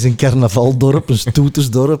Herenthout is een carnavaldorp, een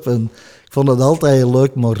stoetersdorp. En ik vond het altijd heel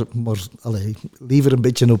leuk, maar liever een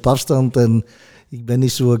beetje op afstand. En ik ben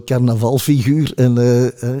niet zo'n carnavalfiguur. En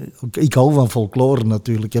ik hou van folklore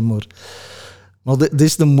natuurlijk, hè, maar dit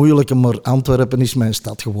is de moeilijke, maar Antwerpen is mijn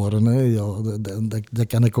stad geworden. Hè. Ja, dat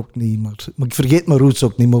kan ik ook niet. Maar ik vergeet mijn roots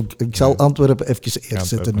ook niet. Maar ik zal Antwerpen even eerst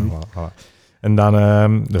zetten nu. Voilà. En dan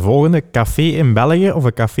de volgende. Café in België of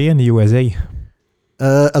een café in de USA?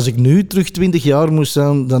 Als ik nu terug 20 jaar moest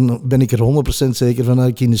staan, dan ben ik er 100% zeker van dat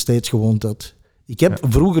ik in de States gewoond had. Ik heb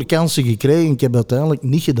vroeger kansen gekregen. Ik heb dat uiteindelijk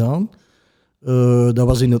niet gedaan. Dat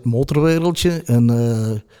was in het motorwereldje.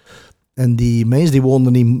 En die mensen die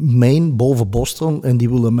woonden in Maine, boven Boston, en die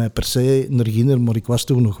wilden mij per se naar Ginder, maar ik was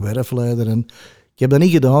toen nog werfleider. En ik heb dat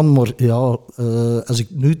niet gedaan, maar ja, als ik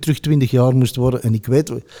nu terug 20 jaar moest worden, en ik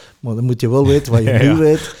weet, maar dan moet je wel weten wat je nu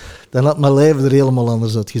weet, dan had mijn leven er helemaal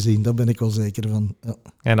anders uitgezien. Daar ben ik wel zeker van. Ja.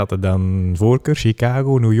 En had het dan voorkeur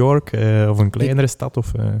Chicago, New York of een kleinere stad?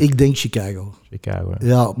 Of, Ik denk Chicago. Chicago.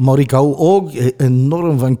 Ja, maar ik hou ook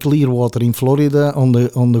enorm van Clearwater in Florida,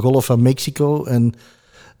 aan de Golf van Mexico. En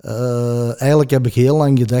eigenlijk heb ik heel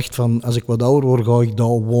lang gedacht van, als ik wat ouder word, ga ik daar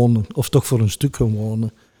wonen. Of toch voor een stuk gaan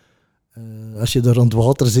wonen. Als je er rond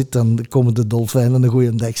water zit, dan komen de dolfijnen een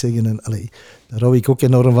goeie dag zeggen. En, daar hou ik ook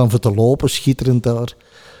enorm van voor te lopen, schitterend daar.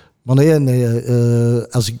 Maar nee,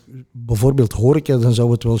 als ik bijvoorbeeld horeca, dan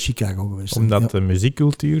zou het wel Chicago geweest zijn. Omdat de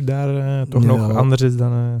muziekcultuur daar toch nog anders is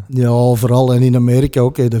dan... Ja, vooral. En in Amerika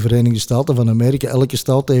ook. De Verenigde Staten van Amerika. Elke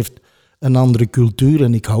staat heeft een andere cultuur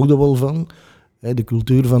en ik hou er wel van. De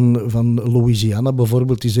cultuur van Louisiana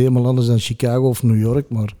bijvoorbeeld is helemaal anders dan Chicago of New York.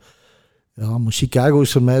 Maar Chicago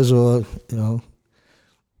is voor mij zo... Ja,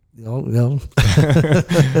 Ja.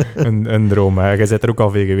 een droom. Hè. Je bent er ook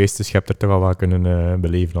al veel geweest, dus je hebt er toch al wel kunnen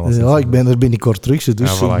beleven. Ja, ik ben er binnenkort terug,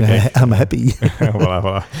 dus ja, voilà, I'm happy.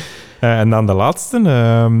 Voilà. En dan de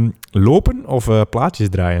laatste. Lopen of plaatjes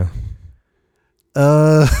draaien?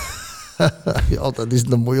 Ja, dat is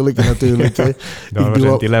een moeilijke natuurlijk. Hè. Dat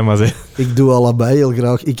zijn dilemma's. Hè. Ik doe allebei heel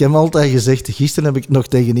graag. Ik heb altijd gezegd, gisteren heb ik nog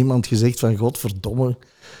tegen iemand gezegd van godverdomme.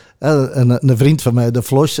 Een vriend van mij, de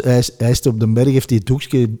Flosh, hij is op den Berg, heeft die het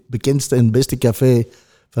hoekje bekendste en beste café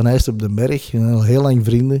van IJst op den Berg. Al heel lang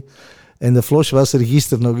vrienden. En de Flosh was er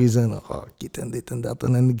gisteren nog eens en kit en dit en dat.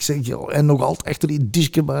 En ik zeg, ja, en nog altijd achter die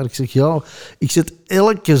diskebaar. Ik zeg, ja, ik zet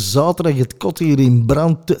elke zaterdag het kot hier in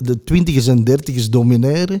brand, de 20's en 30's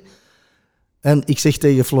domineren. En ik zeg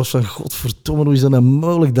tegen Flosh van, godverdomme, hoe is dat nou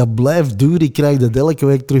mogelijk? Dat blijft duren, ik krijg dat elke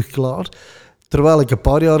week terug klaar. Terwijl ik een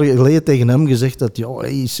paar jaar geleden tegen hem gezegd had, ja,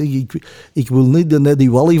 hey, zeg, ik wil niet de Neddy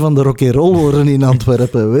Wally van de rock'n'roll worden in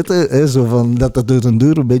Antwerpen, weet je? Hè, zo van, dat door een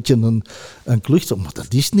deur een beetje een klucht. Maar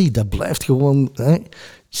dat is niet, dat blijft gewoon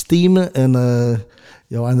steamen. En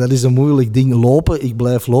dat is een moeilijk ding. Lopen, ik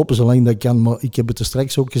blijf lopen zolang dat kan. Maar ik heb het er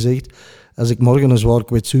straks ook gezegd, als ik morgen een zwaar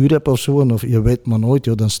kwetsuur heb of zo, of je weet maar nooit,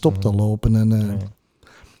 joh, dan stopt dat lopen. En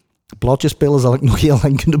plaatjes spelen zal ik nog heel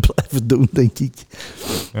lang kunnen blijven doen, denk ik.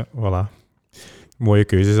 Ja, voilà. Mooie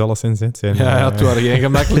keuzes alleszins. Het waren geen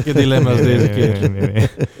gemakkelijke dilemma's deze keer. Nee.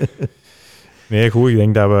 Nee, goed. Ik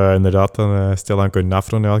denk dat we inderdaad dan stilaan kunnen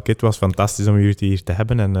afronden. Ja, het was fantastisch om jullie hier te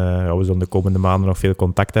hebben. En we zullen de komende maanden nog veel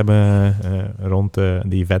contact hebben rond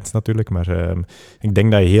die events natuurlijk. Maar ik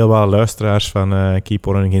denk dat je heel wat luisteraars van Keep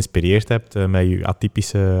On Running geïnspireerd hebt met je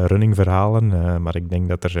atypische runningverhalen. Maar ik denk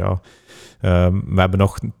dat we hebben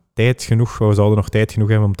nog tijd genoeg, we zouden nog tijd genoeg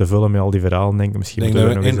hebben om te vullen met al die verhalen, denk ik. Misschien denk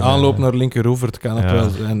dat we in aanloop naar Linker Oevert kan het wel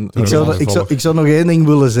zijn. Ik zou nog één ding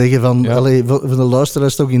willen zeggen van de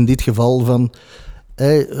luisteraars toch in dit geval van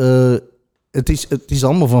het is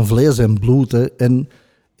allemaal van vlees en bloed. Hè. En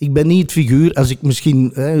ik ben niet het figuur, als ik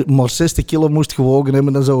misschien maar 60 kilo moest gewogen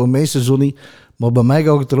hebben, dan zouden mensen zo niet. Maar bij mij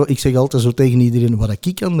gaat het er, ik zeg altijd zo tegen iedereen, wat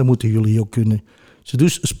ik kan, dat moeten jullie ook kunnen.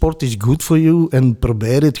 Dus sport is good for you en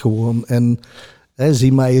probeer het gewoon. En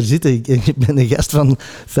zie mij hier zitten. Ik ben een gast van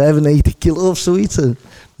 95 kilo of zoiets.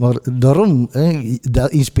 Maar daarom,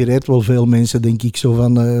 dat inspireert wel veel mensen, denk ik. Zo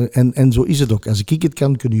van, en zo is het ook. Als ik het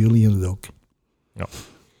kan, kunnen jullie het ook. Ja.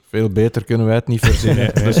 Veel beter kunnen wij het niet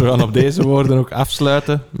verzinnen. Dus we gaan op deze woorden ook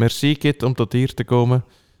afsluiten. Merci, Kit, om tot hier te komen.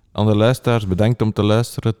 Aan de luisteraars, bedankt om te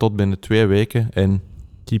luisteren. Tot binnen 2 weken en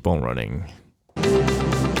keep on running.